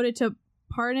voted to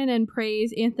pardon and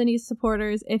praise Antony's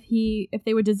supporters if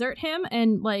they would desert him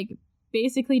and like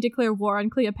basically declare war on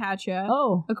Cleopatra.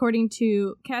 Oh, according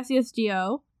to Cassius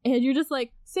Dio. And you're just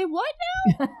like, say what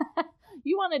now?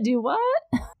 You want to do what?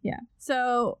 Yeah.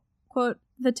 So, quote,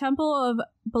 the Temple of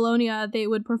Bologna, they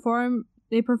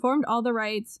performed all the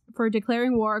rites for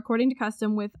declaring war according to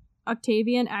custom, with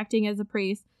Octavian acting as a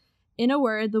priest. In a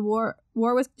word, the war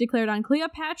was declared on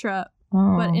Cleopatra,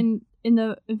 but in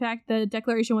fact the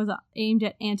declaration was aimed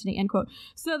at Antony, end quote.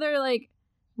 So they're like,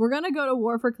 we're gonna go to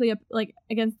war for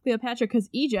against Cleopatra because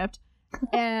Egypt,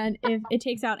 and if it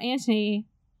takes out Antony,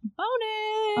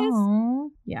 bonus.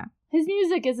 Oh, yeah. His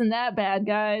music isn't that bad,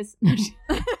 guys.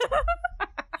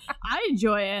 I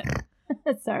enjoy it.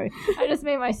 Sorry, I just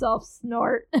made myself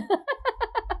snort.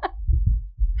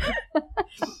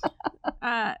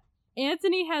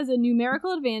 Antony has a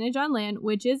numerical advantage on land,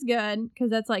 which is good because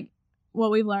that's like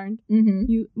what we've learned.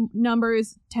 Mm-hmm.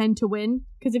 Numbers tend to win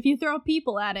because if you throw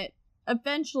people at it,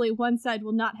 eventually one side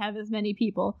will not have as many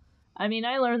people. I mean,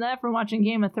 I learned that from watching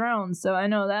Game of Thrones, so I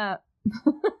know that.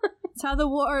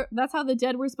 That's how the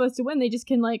dead were supposed to win. They just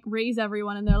can like raise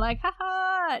everyone, and they're like,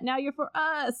 haha, now you're for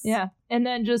us. Yeah, and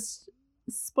then just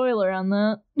spoiler on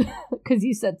that because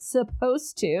you said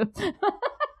supposed to.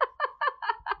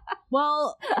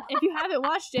 Well, if you haven't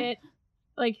watched it,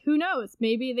 like, who knows?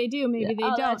 Maybe they do, maybe they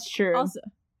don't. That's true.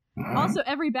 Also,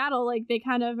 every battle, like, they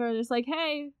kind of are just like,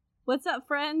 hey, what's up,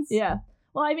 friends? Yeah.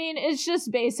 Well, I mean, it's just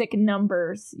basic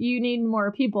numbers. You need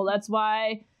more people. That's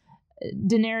why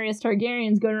Daenerys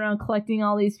Targaryen's going around collecting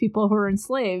all these people who are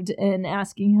enslaved and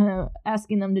asking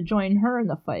them to join her in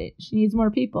the fight. She needs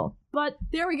more people. But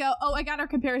there we go. Oh, I got our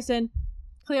comparison.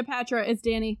 Cleopatra is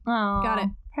Dany. Oh, got it.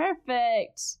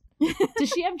 Perfect. Does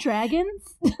she have dragons?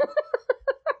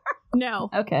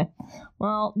 No. Okay.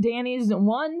 Well, Dany's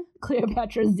 1,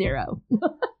 Cleopatra's 0.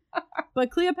 But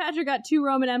Cleopatra got 2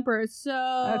 Roman emperors, so...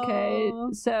 Okay,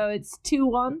 so it's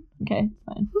 2-1. Okay,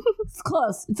 fine. It's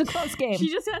close. It's a close game. She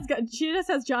just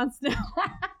has Jon Snow.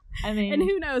 I mean... And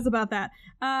who knows about that?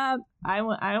 I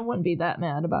wouldn't be that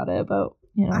mad about it, but,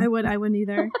 you know. I wouldn't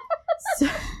either.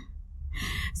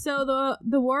 So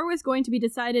the war was going to be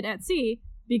decided at sea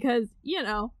because, you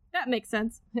know, that makes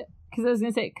sense. Because I was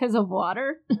going to say, because of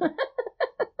water?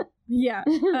 Yeah.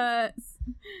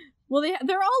 Well,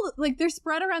 they're all, like, they're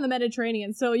spread around the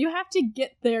Mediterranean, so you have to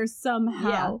get there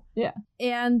somehow. Yeah.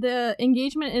 And the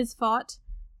engagement is fought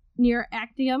near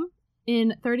Actium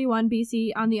in 31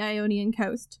 BC on the Ionian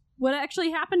coast. What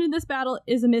actually happened in this battle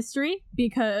is a mystery,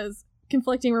 because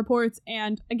conflicting reports,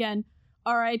 and, again,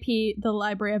 R.I.P. the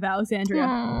Library of Alexandria.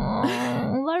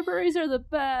 Libraries are the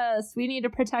best. We need to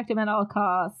protect them at all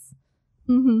costs.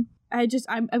 Mm-hmm.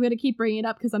 I'm going to keep bringing it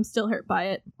up because I'm still hurt by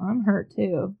it. I'm hurt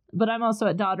too. But I'm also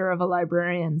a daughter of a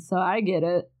librarian, so I get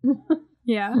it.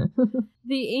 Yeah.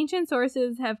 The ancient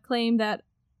sources have claimed that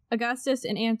Augustus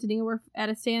and Antony were at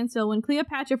a standstill when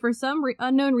Cleopatra, for some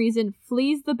unknown reason,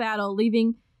 flees the battle,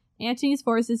 leaving Antony's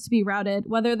forces to be routed.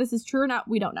 Whether this is true or not,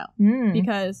 we don't know.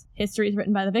 Because history is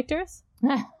written by the victors.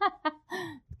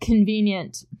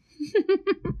 Convenient.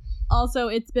 Also,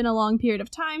 it's been a long period of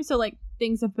time, so, like,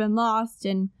 things have been lost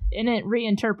and it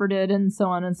reinterpreted and so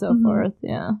on and so forth.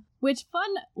 Yeah. Which fun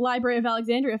Library of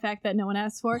Alexandria fact that no one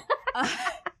asked for.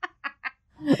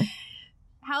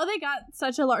 How they got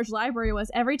such a large library was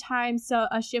every time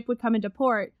a ship would come into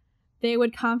port, they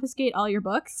would confiscate all your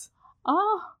books.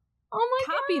 Oh my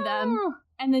god. Copy them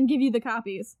and then give you the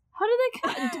copies. How do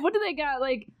they what do they got,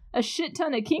 like a shit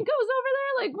ton of Kinkos over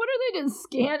there? Like, what are they just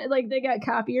scanning? Like, they got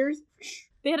copiers?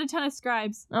 They had a ton of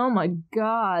scribes. Oh my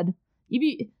god. You'd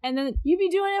be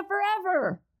doing it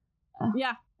forever.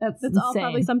 Yeah. That's all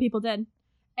probably some people did.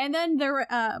 And then there were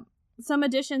some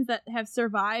editions that have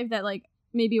survived that like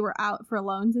maybe were out for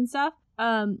loans and stuff.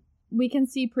 We can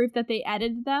see proof that they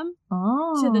edited them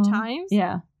to the times.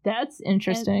 Yeah, that's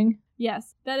interesting. And,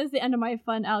 yes, that is the end of my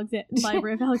fun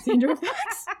Library of Alexandria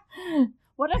facts.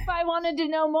 What if I wanted to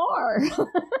know more?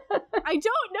 I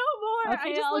don't know more.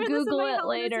 Okay, I'll Google it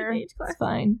later. It's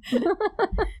fine.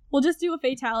 We'll just do a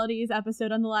fatalities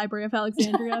episode on the Library of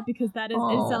Alexandria because that is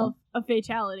itself a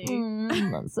fatality.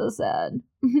 That's so sad.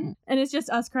 And it's just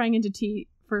us crying into tea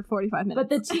for 45 minutes. But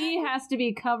the tea has to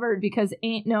be covered because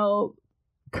ain't no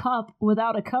cup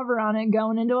without a cover on it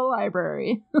going into a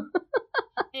library.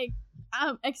 Hey,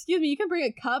 excuse me, you can bring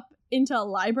a cup into a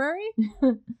library?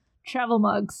 Travel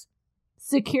mugs.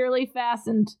 Securely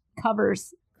fastened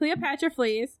covers. Cleopatra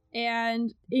flees,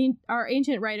 and our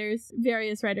ancient writers,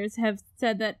 various writers, have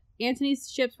said that Antony's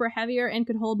ships were heavier and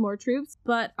could hold more troops,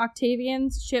 but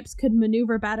Octavian's ships could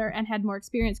maneuver better and had more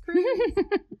experienced crews.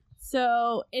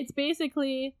 So it's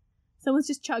basically someone's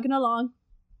just chugging along.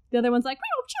 The other one's like,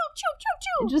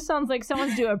 choo. It just sounds like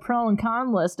someone's doing a pro and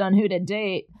con list on who to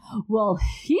date. Well,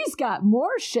 he's got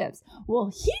more ships.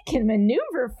 Well, he can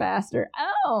maneuver faster.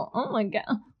 Oh my god.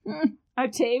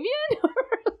 Octavian?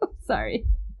 Sorry.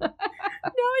 No,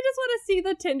 I just want to see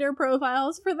the Tinder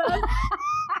profiles for them.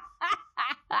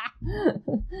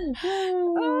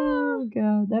 Oh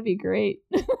god, that'd be great.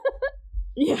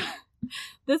 Yeah.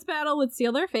 This battle would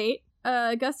seal their fate.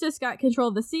 Augustus got control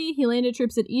of the sea. He landed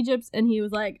troops in Egypt, and he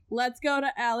was like, let's go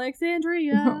to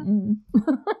Alexandria.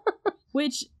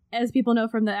 Which, as people know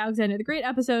from the Alexander the Great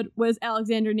episode, was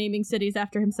Alexander naming cities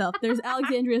after himself. There's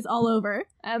Alexandrias all over.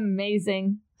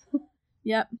 Amazing.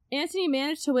 Yep. Antony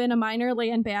managed to win a minor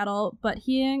land battle, but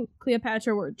he and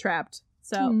Cleopatra were trapped.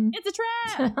 So, it's a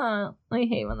trap! I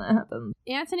hate when that happens.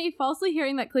 Antony, falsely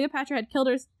hearing that Cleopatra had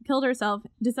killed herself,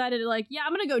 decided to I'm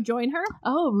gonna go join her.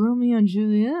 Oh, Romeo and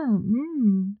Juliet.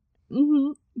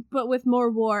 But with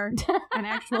more war and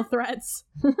actual threats.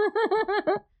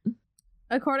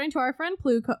 According to our friend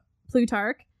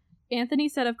Plutarch, Antony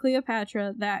said of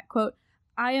Cleopatra that, quote,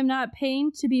 I am not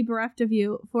pained to be bereft of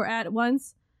you, for at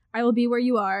once I will be where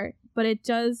you are, but it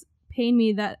does pain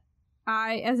me that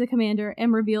I, as a commander,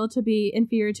 am revealed to be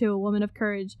inferior to a woman of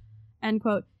courage, end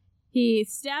quote. He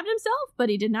stabbed himself, but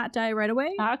he did not die right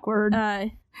away. Awkward.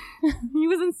 He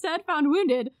was instead found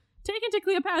wounded, taken to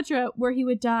Cleopatra, where he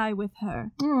would die with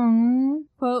her.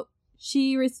 Quote,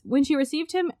 when she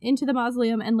received him into the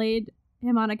mausoleum and laid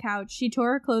him on a couch, she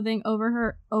tore her clothing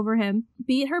over him,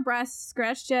 beat her breasts,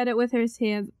 scratched at it with her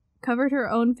hands, covered her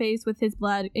own face with his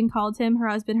blood, and called him her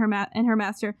husband and her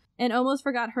master, and almost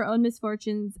forgot her own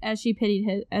misfortunes as she pitied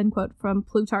his, end quote, from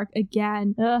Plutarch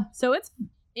again. So it's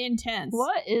intense.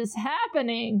 What is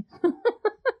happening?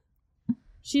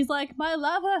 She's like, my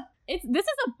lover. This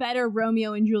is a better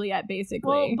Romeo and Juliet,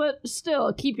 basically. Well, but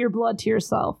still, keep your blood to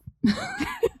yourself.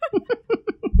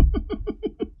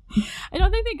 I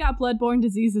don't think they got bloodborne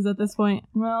diseases at this point.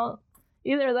 Well,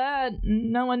 either that,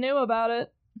 no one knew about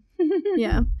it.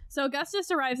 Yeah. So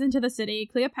Augustus arrives into the city.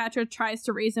 Cleopatra tries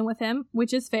to reason with him,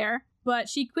 which is fair, but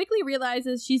she quickly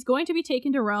realizes she's going to be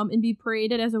taken to Rome and be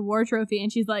paraded as a war trophy,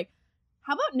 and she's like,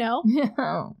 how about no?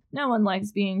 No one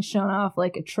likes being shown off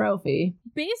like a trophy.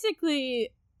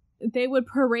 Basically, they would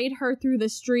parade her through the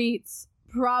streets,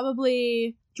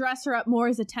 probably dress her up more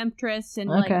as a temptress and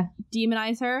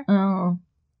demonize her. Oh.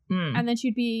 And then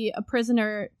she'd be a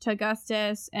prisoner to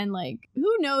Augustus, and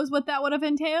who knows what that would have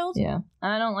entailed? Yeah,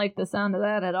 I don't like the sound of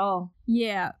that at all.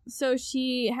 Yeah, so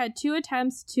she had 2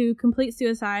 attempts to complete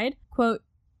suicide. Quote,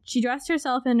 she dressed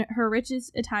herself in her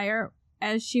richest attire,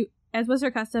 as was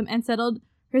her custom, and settled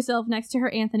herself next to her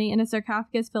Antony in a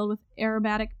sarcophagus filled with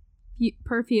aromatic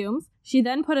perfumes. She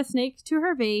then put a snake to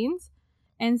her veins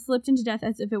and slipped into death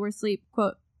as if it were sleep.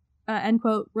 Quote, end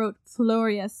quote, wrote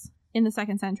Florius in the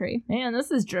 2nd century. Man,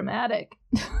 this is dramatic.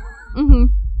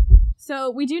 So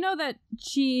we do know that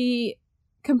she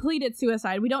completed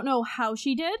suicide. We don't know how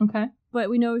she did. Okay. But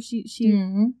we know she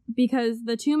because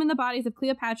the tomb and the bodies of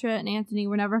Cleopatra and Antony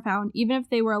were never found. Even if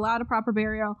they were allowed a proper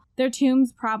burial, their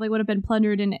tombs probably would have been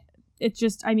plundered, and it's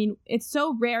just, it's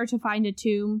so rare to find a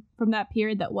tomb from that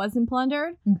period that wasn't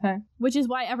plundered. Okay. Which is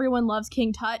why everyone loves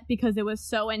King Tut, because it was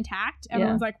so intact.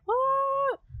 Everyone's like,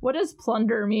 what? What does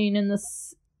plunder mean in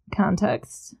this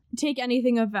context? Take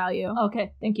anything of value.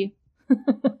 Okay, thank you.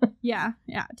 Yeah.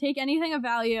 Take anything of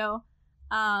value.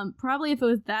 Probably if it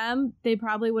was them, they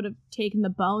probably would have taken the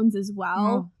bones as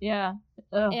well. Yeah.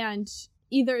 And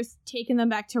either taken them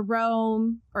back to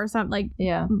Rome or something like...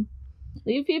 Yeah.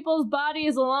 Leave people's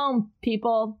bodies alone,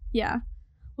 people. Yeah.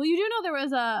 Well, you do know there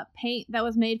was a paint that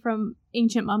was made from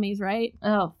ancient mummies, right?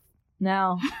 Oh,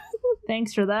 no.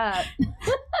 Thanks for that.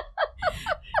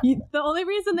 The only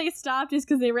reason they stopped is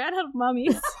because they ran out of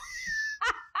mummies.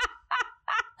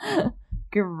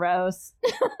 Gross.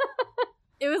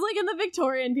 It was like in the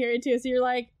Victorian period too, so you're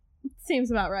like,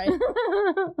 seems about right.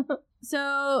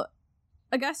 So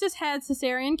Augustus had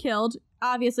Caesarion killed,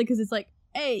 obviously, because it's like,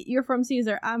 hey, you're from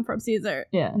Caesar, I'm from Caesar.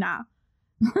 Yeah. Nah.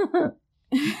 But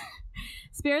he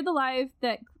spared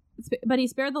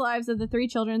the lives of the 3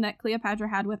 children that Cleopatra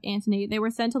had with Antony. They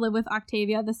were sent to live with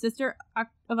Octavia, the sister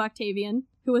of Octavian,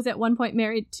 who was at one point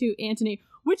married to Antony,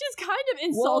 which is kind of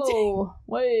insulting.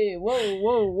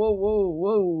 Whoa.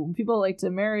 People like to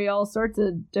marry all sorts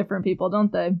of different people,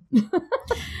 don't they?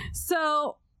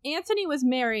 So Antony was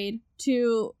married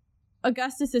to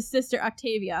Augustus's sister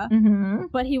Octavia,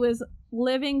 but he was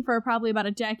living for probably about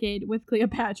a decade with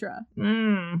Cleopatra.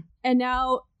 And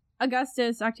now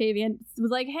Augustus Octavian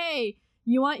was like, hey,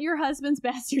 you want your husband's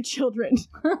bastard children.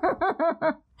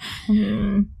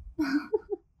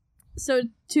 So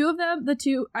 2 of them,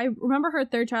 I remember her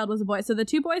 3rd child was a boy. So the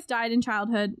 2 boys died in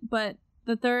childhood, but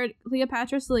the 3rd,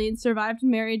 Cleopatra Selene, survived and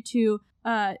married to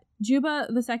Juba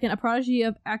II, a prodigy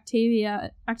of Augustus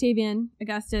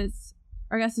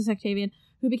Octavian,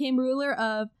 who became ruler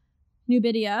of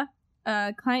Numidia,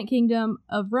 a client kingdom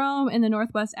of Rome in the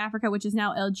northwest Africa, which is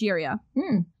now Algeria.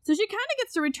 So she kind of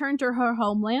gets to return to her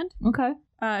homeland. Okay.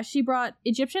 She brought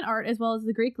Egyptian art as well as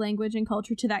the Greek language and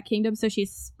culture to that kingdom, so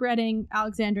she's spreading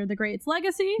Alexander the Great's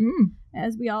legacy,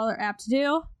 as we all are apt to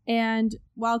do. And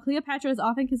while Cleopatra is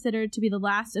often considered to be the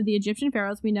last of the Egyptian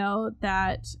pharaohs, we know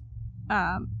that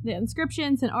the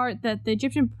inscriptions and art that the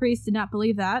Egyptian priests did not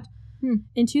believe that.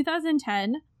 In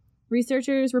 2010,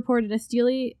 researchers reported a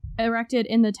stele erected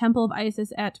in the Temple of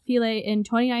Isis at Philae in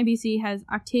 29 BC has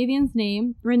Octavian's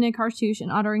name written in cartouche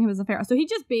and honoring him as a pharaoh. So he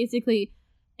just basically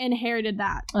inherited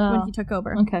that when he took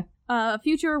over. Okay.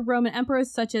 Future Roman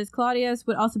emperors such as Claudius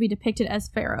would also be depicted as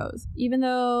pharaohs. Even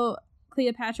though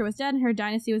Cleopatra was dead and her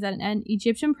dynasty was at an end,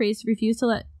 Egyptian priests refused to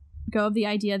let go of the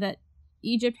idea that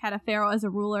Egypt had a pharaoh as a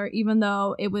ruler, even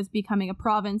though it was becoming a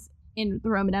province in the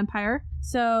Roman Empire.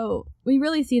 So we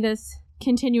really see this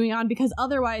continuing on because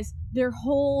otherwise their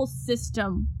whole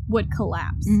system would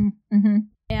collapse.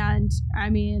 And I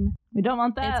mean, we don't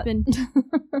want that. It's been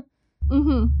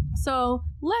So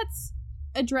let's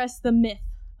address the myth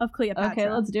of Cleopatra.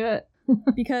 Okay, let's do it.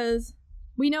 Because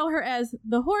we know her as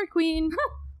the whore queen.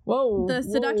 Whoa. The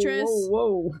seductress.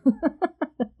 Whoa.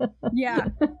 Yeah.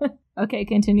 Okay,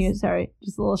 continue. Sorry.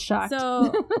 Just a little shocked.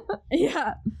 So,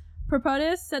 yeah.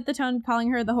 Propotus set the tone,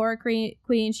 calling her the whore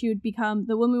queen. She would become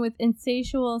the woman with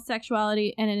insatiable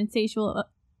sexuality and an insatiable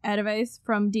avarice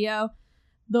from Dio.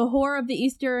 The whore of the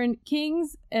Eastern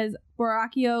kings, as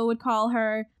Borachio would call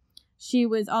her. She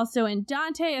was also in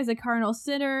Dante as a carnal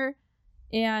sinner,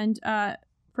 and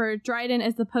for Dryden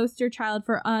as the poster child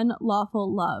for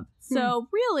unlawful love. So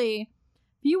really,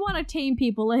 if you want to tame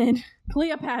people in,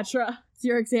 Cleopatra is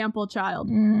your example child.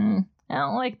 I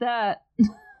don't like that.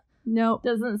 Nope.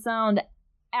 Doesn't sound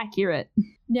accurate.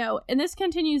 No, and this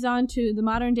continues on to the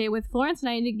modern day with Florence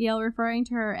Nightingale referring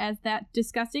to her as that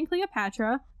disgusting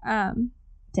Cleopatra.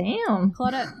 Damn.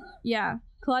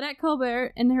 Claudette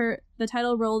Colbert, in the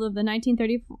title role of the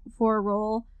 1934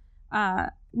 role,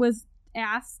 was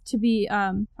asked to be,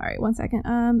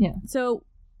 So,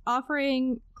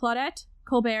 offering Claudette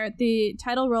Colbert the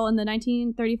title role in the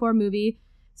 1934 movie,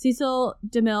 Cecil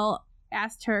DeMille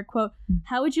asked her, quote,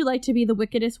 "How would you like to be the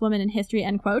wickedest woman in history?"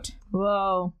 End quote.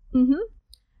 Whoa.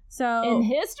 So in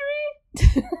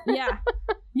history? Yeah,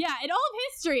 in all of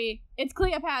history, it's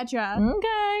Cleopatra.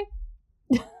 Okay.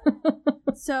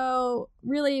 So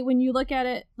really, when you look at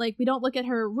it, like, we don't look at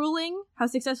her ruling, how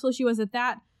successful she was at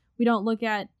that. We don't look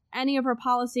at any of her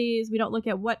policies. We don't look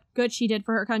at what good she did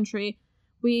for her country.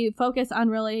 We focus on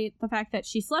really the fact that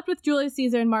she slept with Julius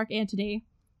Caesar and Mark Antony.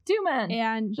 2 men.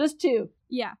 And just 2.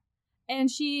 Yeah. And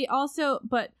she also,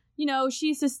 but,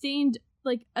 she sustained,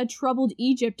 like, a troubled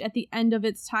Egypt at the end of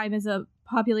its time as a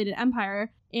populated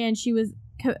empire. And she was,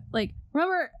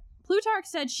 remember, Plutarch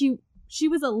said she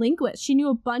was a linguist. She knew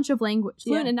a bunch of languages,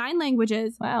 fluent in 9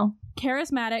 languages. Wow.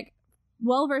 Charismatic,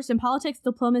 well-versed in politics,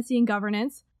 diplomacy, and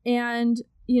governance. And,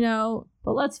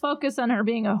 But let's focus on her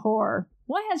being a whore.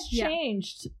 What has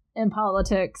changed in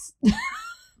politics?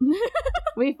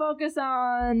 We focus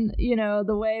on,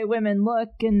 the way women look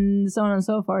and so on and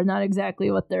so forth, not exactly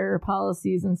what their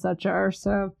policies and such are.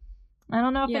 So I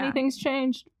don't know if anything's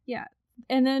changed. Yeah.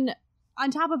 And then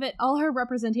on top of it, all her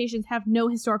representations have no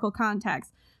historical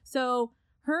context. So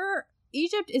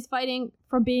Egypt is fighting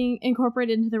from being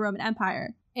incorporated into the Roman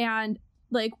Empire. And,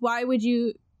 like, why would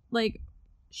you, like,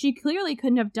 she clearly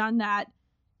couldn't have done that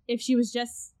if she was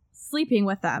just sleeping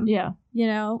with them. Yeah. You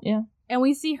know? Yeah. And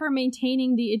we see her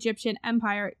maintaining the Egyptian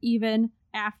empire even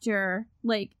after,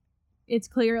 like, it's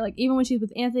clear, like, even when she's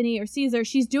with Anthony or Caesar,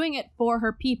 she's doing it for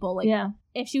her people. Like,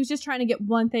 if she was just trying to get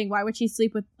one thing, why would she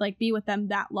be with them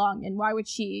that long? And why would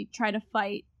she try to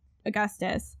fight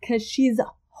Augustus? Because she's a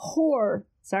whore.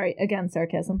 Sorry, again,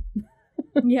 sarcasm.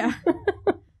 Yeah.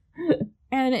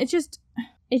 And it just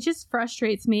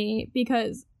frustrates me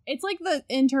because it's like the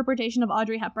interpretation of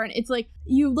Audrey Hepburn. It's like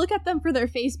you look at them for their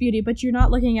face beauty, but you're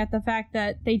not looking at the fact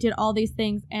that they did all these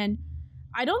things. And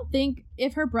I don't think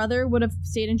if her brother would have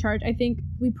stayed in charge, I think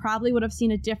we probably would have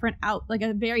seen a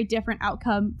very different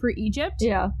outcome for Egypt.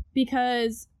 Yeah.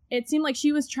 Because it seemed like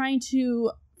she was trying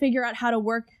to figure out how to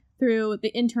work through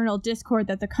the internal discord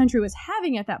that the country was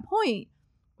having at that point.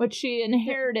 Which she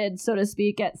inherited, so to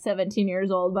speak, at 17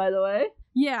 years old, by the way.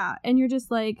 Yeah, and you're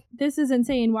just like, this is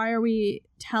insane. Why are we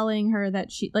telling her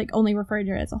that she, like, only referred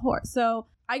to her as a whore? So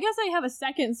I guess I have a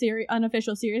second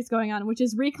unofficial series going on, which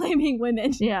is reclaiming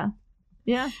women. Yeah.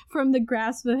 Yeah. From the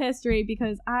grasp of history,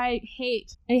 because I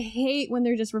hate when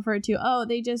they're just referred to, oh,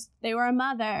 they were a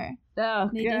mother. Oh,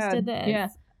 they God. just did this. Yeah.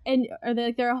 Or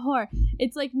they're a whore.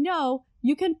 It's like, no,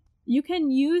 you can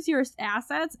use your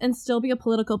assets and still be a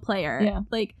political player. Yeah.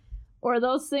 Like, or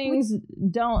those things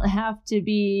don't have to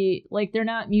be, like, they're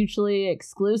not mutually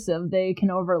exclusive. They can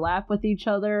overlap with each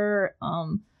other.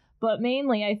 But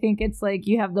mainly, I think it's like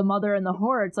you have the mother and the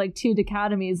whore. It's like two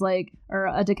dichotomies, like, or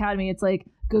a dichotomy. It's like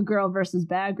good girl versus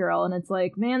bad girl. And it's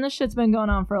like, man, this shit's been going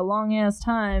on for a long ass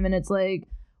time. And it's like,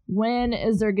 when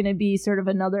is there going to be sort of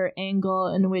another angle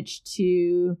in which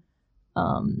to,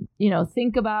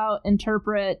 think about,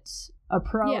 interpret,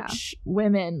 approach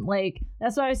women? Like,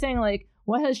 that's what I was saying. Like,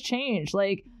 what has changed?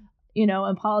 Like, in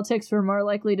politics, we're more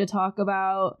likely to talk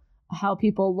about how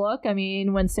people look. I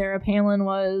mean, when Sarah Palin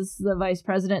was the vice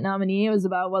president nominee, it was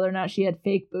about whether or not she had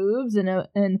fake boobs.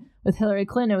 And with Hillary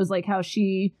Clinton, it was like how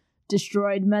she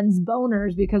destroyed men's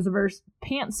boners because of her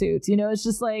pantsuits. It's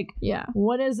just like,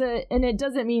 what is it? And it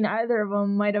doesn't mean either of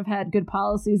them might have had good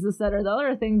policies, this, that, or the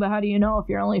other thing. But how do you know if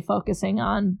you're only focusing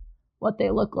on what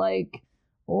they look like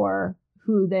or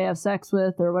who they have sex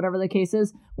with or whatever the case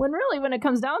is, when really, when it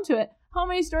comes down to it, how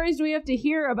many stories do we have to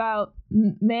hear about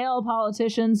male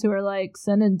politicians who are like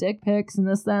sending dick pics and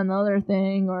this, that, and the other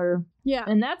thing?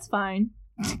 And that's fine.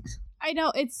 I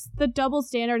know, it's the double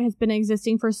standard has been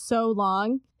existing for so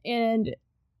long, and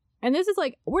this is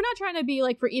like, we're not trying to be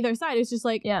like for either side. It's just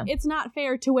like, it's not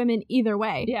fair to women either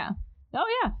way. Yeah. Oh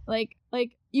yeah.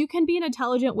 Like you can be an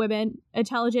intelligent,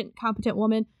 competent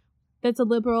woman that's a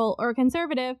liberal or a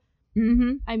conservative.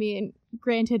 Mm-hmm. I mean,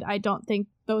 granted, I don't think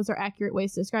those are accurate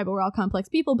ways to describe it. We're all complex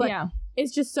people, but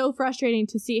it's just so frustrating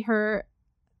to see her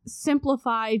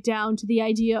simplify down to the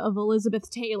idea of Elizabeth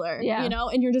Taylor,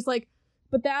 and you're just like,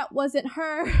 but that wasn't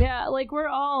her. Yeah, like, we're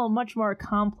all much more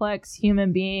complex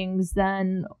human beings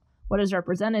than what is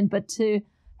represented, but to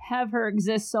have her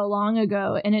exist so long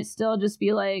ago and it still just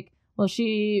be like, well,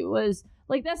 she was,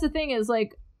 like, that's the thing is,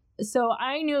 like, so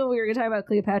I knew we were going to talk about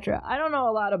Cleopatra. I don't know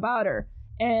a lot about her.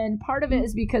 And part of it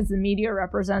is because the media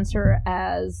represents her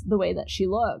as the way that she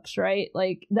looks, right?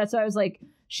 Like, that's why I was like,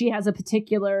 she has a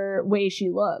particular way she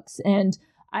looks. And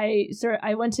I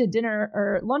went to dinner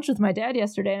or lunch with my dad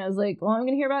yesterday, and I was like, well, I'm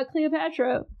going to hear about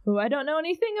Cleopatra, who I don't know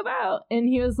anything about. And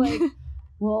he was like,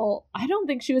 well, I don't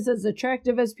think she was as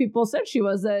attractive as people said she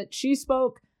was, that she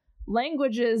spoke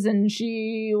languages and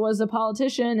she was a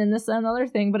politician and this and another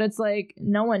thing. But it's like,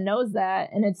 no one knows that.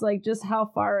 And it's like just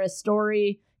how far a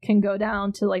story can go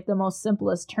down to like the most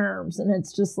simplest terms. And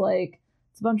it's just like,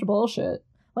 it's a bunch of bullshit.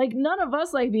 Like, none of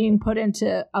us like being put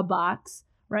into a box,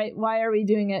 right? Why are we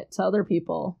doing it to other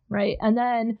people, right? And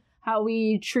then how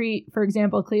we treat, for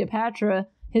example, Cleopatra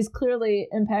has clearly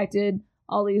impacted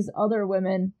all these other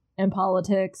women in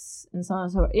politics and so on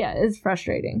and so forth. Yeah, it's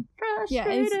frustrating. Yeah,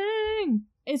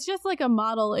 it's just like a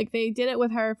model. Like, they did it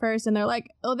with her first and they're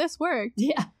like, oh, this worked.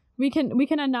 Yeah. We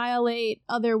can annihilate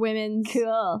other women's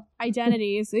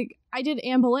identities. Like, I did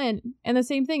Anne Boleyn, and the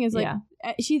same thing is like,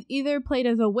 she's either played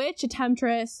as a witch, a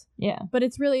temptress, but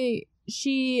it's really,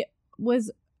 she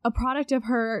was a product of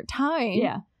her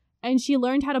time, and she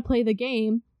learned how to play the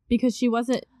game because she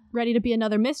wasn't ready to be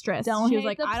another mistress. She was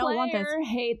like, I don't want this.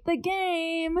 Hate the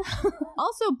game.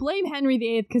 Also, blame Henry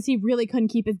VIII because he really couldn't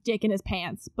keep his dick in his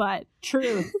pants. But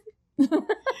truth.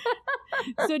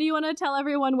 So do you want to tell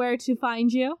everyone where to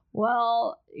find you?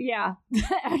 Well, Yeah.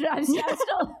 I'm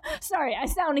still sorry. I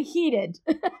sound heated.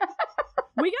 We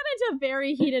got into a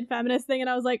very heated feminist thing, and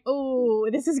I was like, "Oh,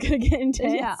 this is gonna get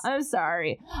intense." Yeah, I'm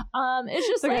sorry. It's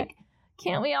just like,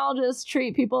 can't we all just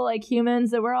treat people like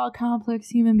humans? That we're all complex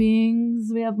human beings.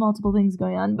 We have multiple things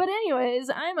going on. But anyways,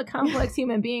 I'm a complex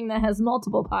human being that has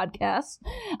multiple podcasts.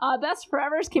 Best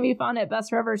Forevers can be found at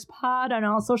Best Forevers Pod on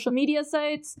all social media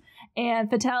sites. And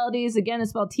Fatalities, again, is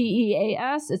spelled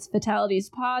TEAS. It's Fatalities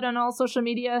Pod on all social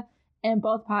media. And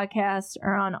both podcasts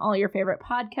are on all your favorite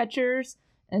podcatchers,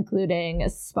 including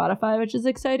Spotify, which is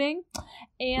exciting.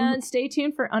 And stay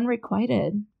tuned for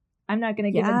Unrequited. I'm not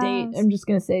going to give a date. I'm just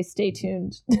going to say stay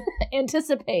tuned.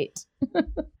 Anticipate.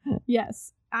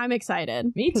 Yes, I'm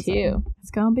excited. Me too.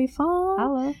 It's going to be fun.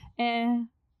 Hello. And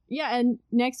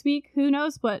next week, who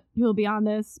knows who'll be on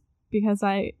this, because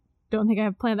I don't think I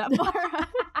have planned that far.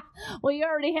 Well, you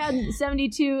already had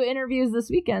 72 interviews this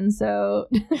weekend, so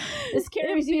this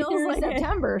carries you through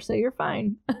September, so you're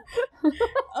fine.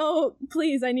 Oh,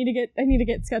 please, I need to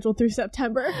get scheduled through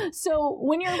September. So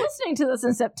when you're listening to this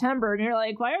in September and you're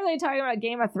like, why are they talking about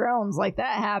Game of Thrones? Like,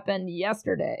 that happened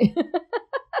yesterday.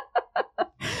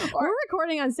 We're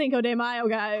recording on Cinco de Mayo,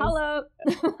 guys. Hello.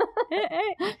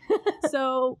 Hey.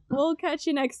 So we'll catch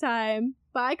you next time.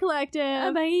 Bye,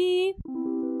 collective. Bye.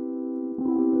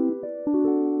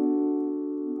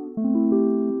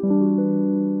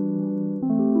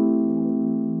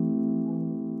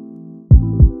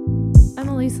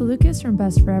 Lisa Lucas from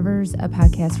Best Forevers, a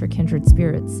podcast for kindred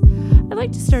spirits. I'd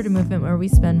like to start a movement where we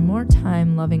spend more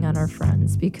time loving on our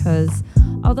friends, because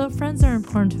although friends are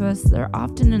important to us, they're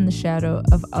often in the shadow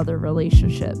of other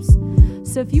relationships.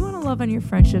 So if you want to love on your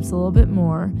friendships a little bit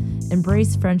more,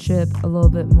 embrace friendship a little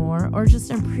bit more, or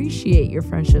just appreciate your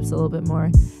friendships a little bit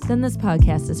more, then this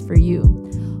podcast is for you.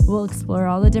 We'll explore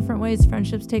all the different ways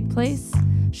friendships take place,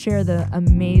 share the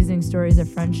amazing stories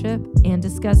of friendship, and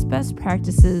discuss best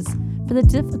practices for the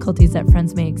difficulties that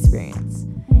friends may experience.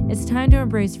 It's time to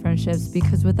embrace friendships,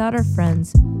 because without our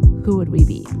friends, who would we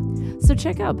be? So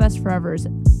check out Best Forevers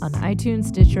on iTunes,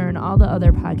 Stitcher, and all the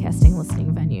other podcasting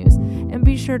listening venues. And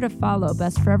be sure to follow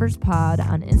Best Forevers Pod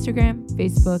on Instagram,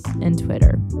 Facebook, and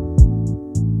Twitter.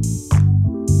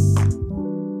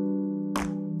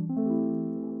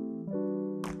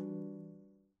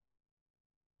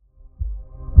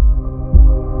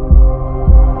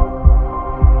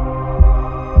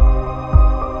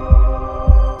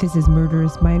 This is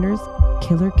Murderous Minors,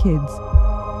 Killer Kids,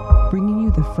 bringing you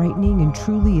the frightening and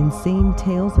truly insane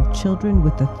tales of children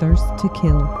with the thirst to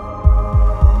kill.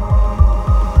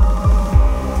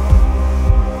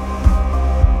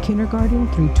 Kindergarten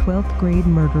through 12th grade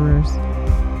murderers.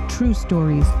 True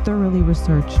stories thoroughly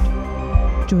researched.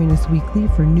 Join us weekly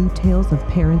for new tales of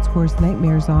parents' worst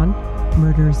nightmares on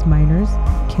Murderous Minors,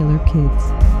 Killer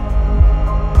Kids.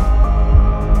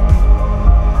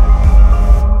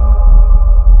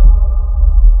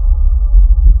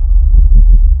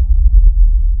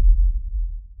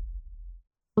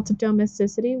 Of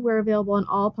Domesticity. We're available on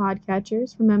all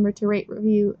podcatchers. Remember to rate,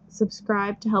 review,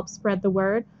 subscribe to help spread the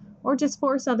word, or just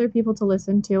force other people to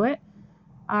listen to it.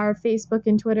 Our Facebook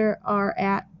and Twitter are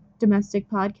at Domestic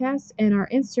Podcast, and our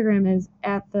Instagram is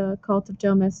at the Cult of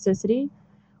Domesticity.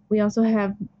 We also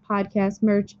have podcast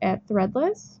merch at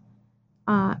Threadless.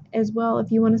 As well, if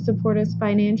you want to support us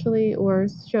financially or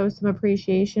show some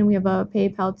appreciation, we have a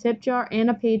PayPal tip jar and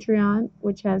a Patreon,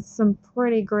 which has some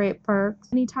pretty great perks.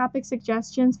 Any topic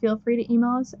suggestions, feel free to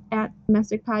email us at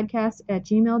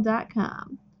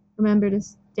domesticpodcast@gmail.com. Remember to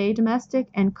stay domestic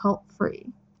and cult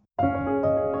free.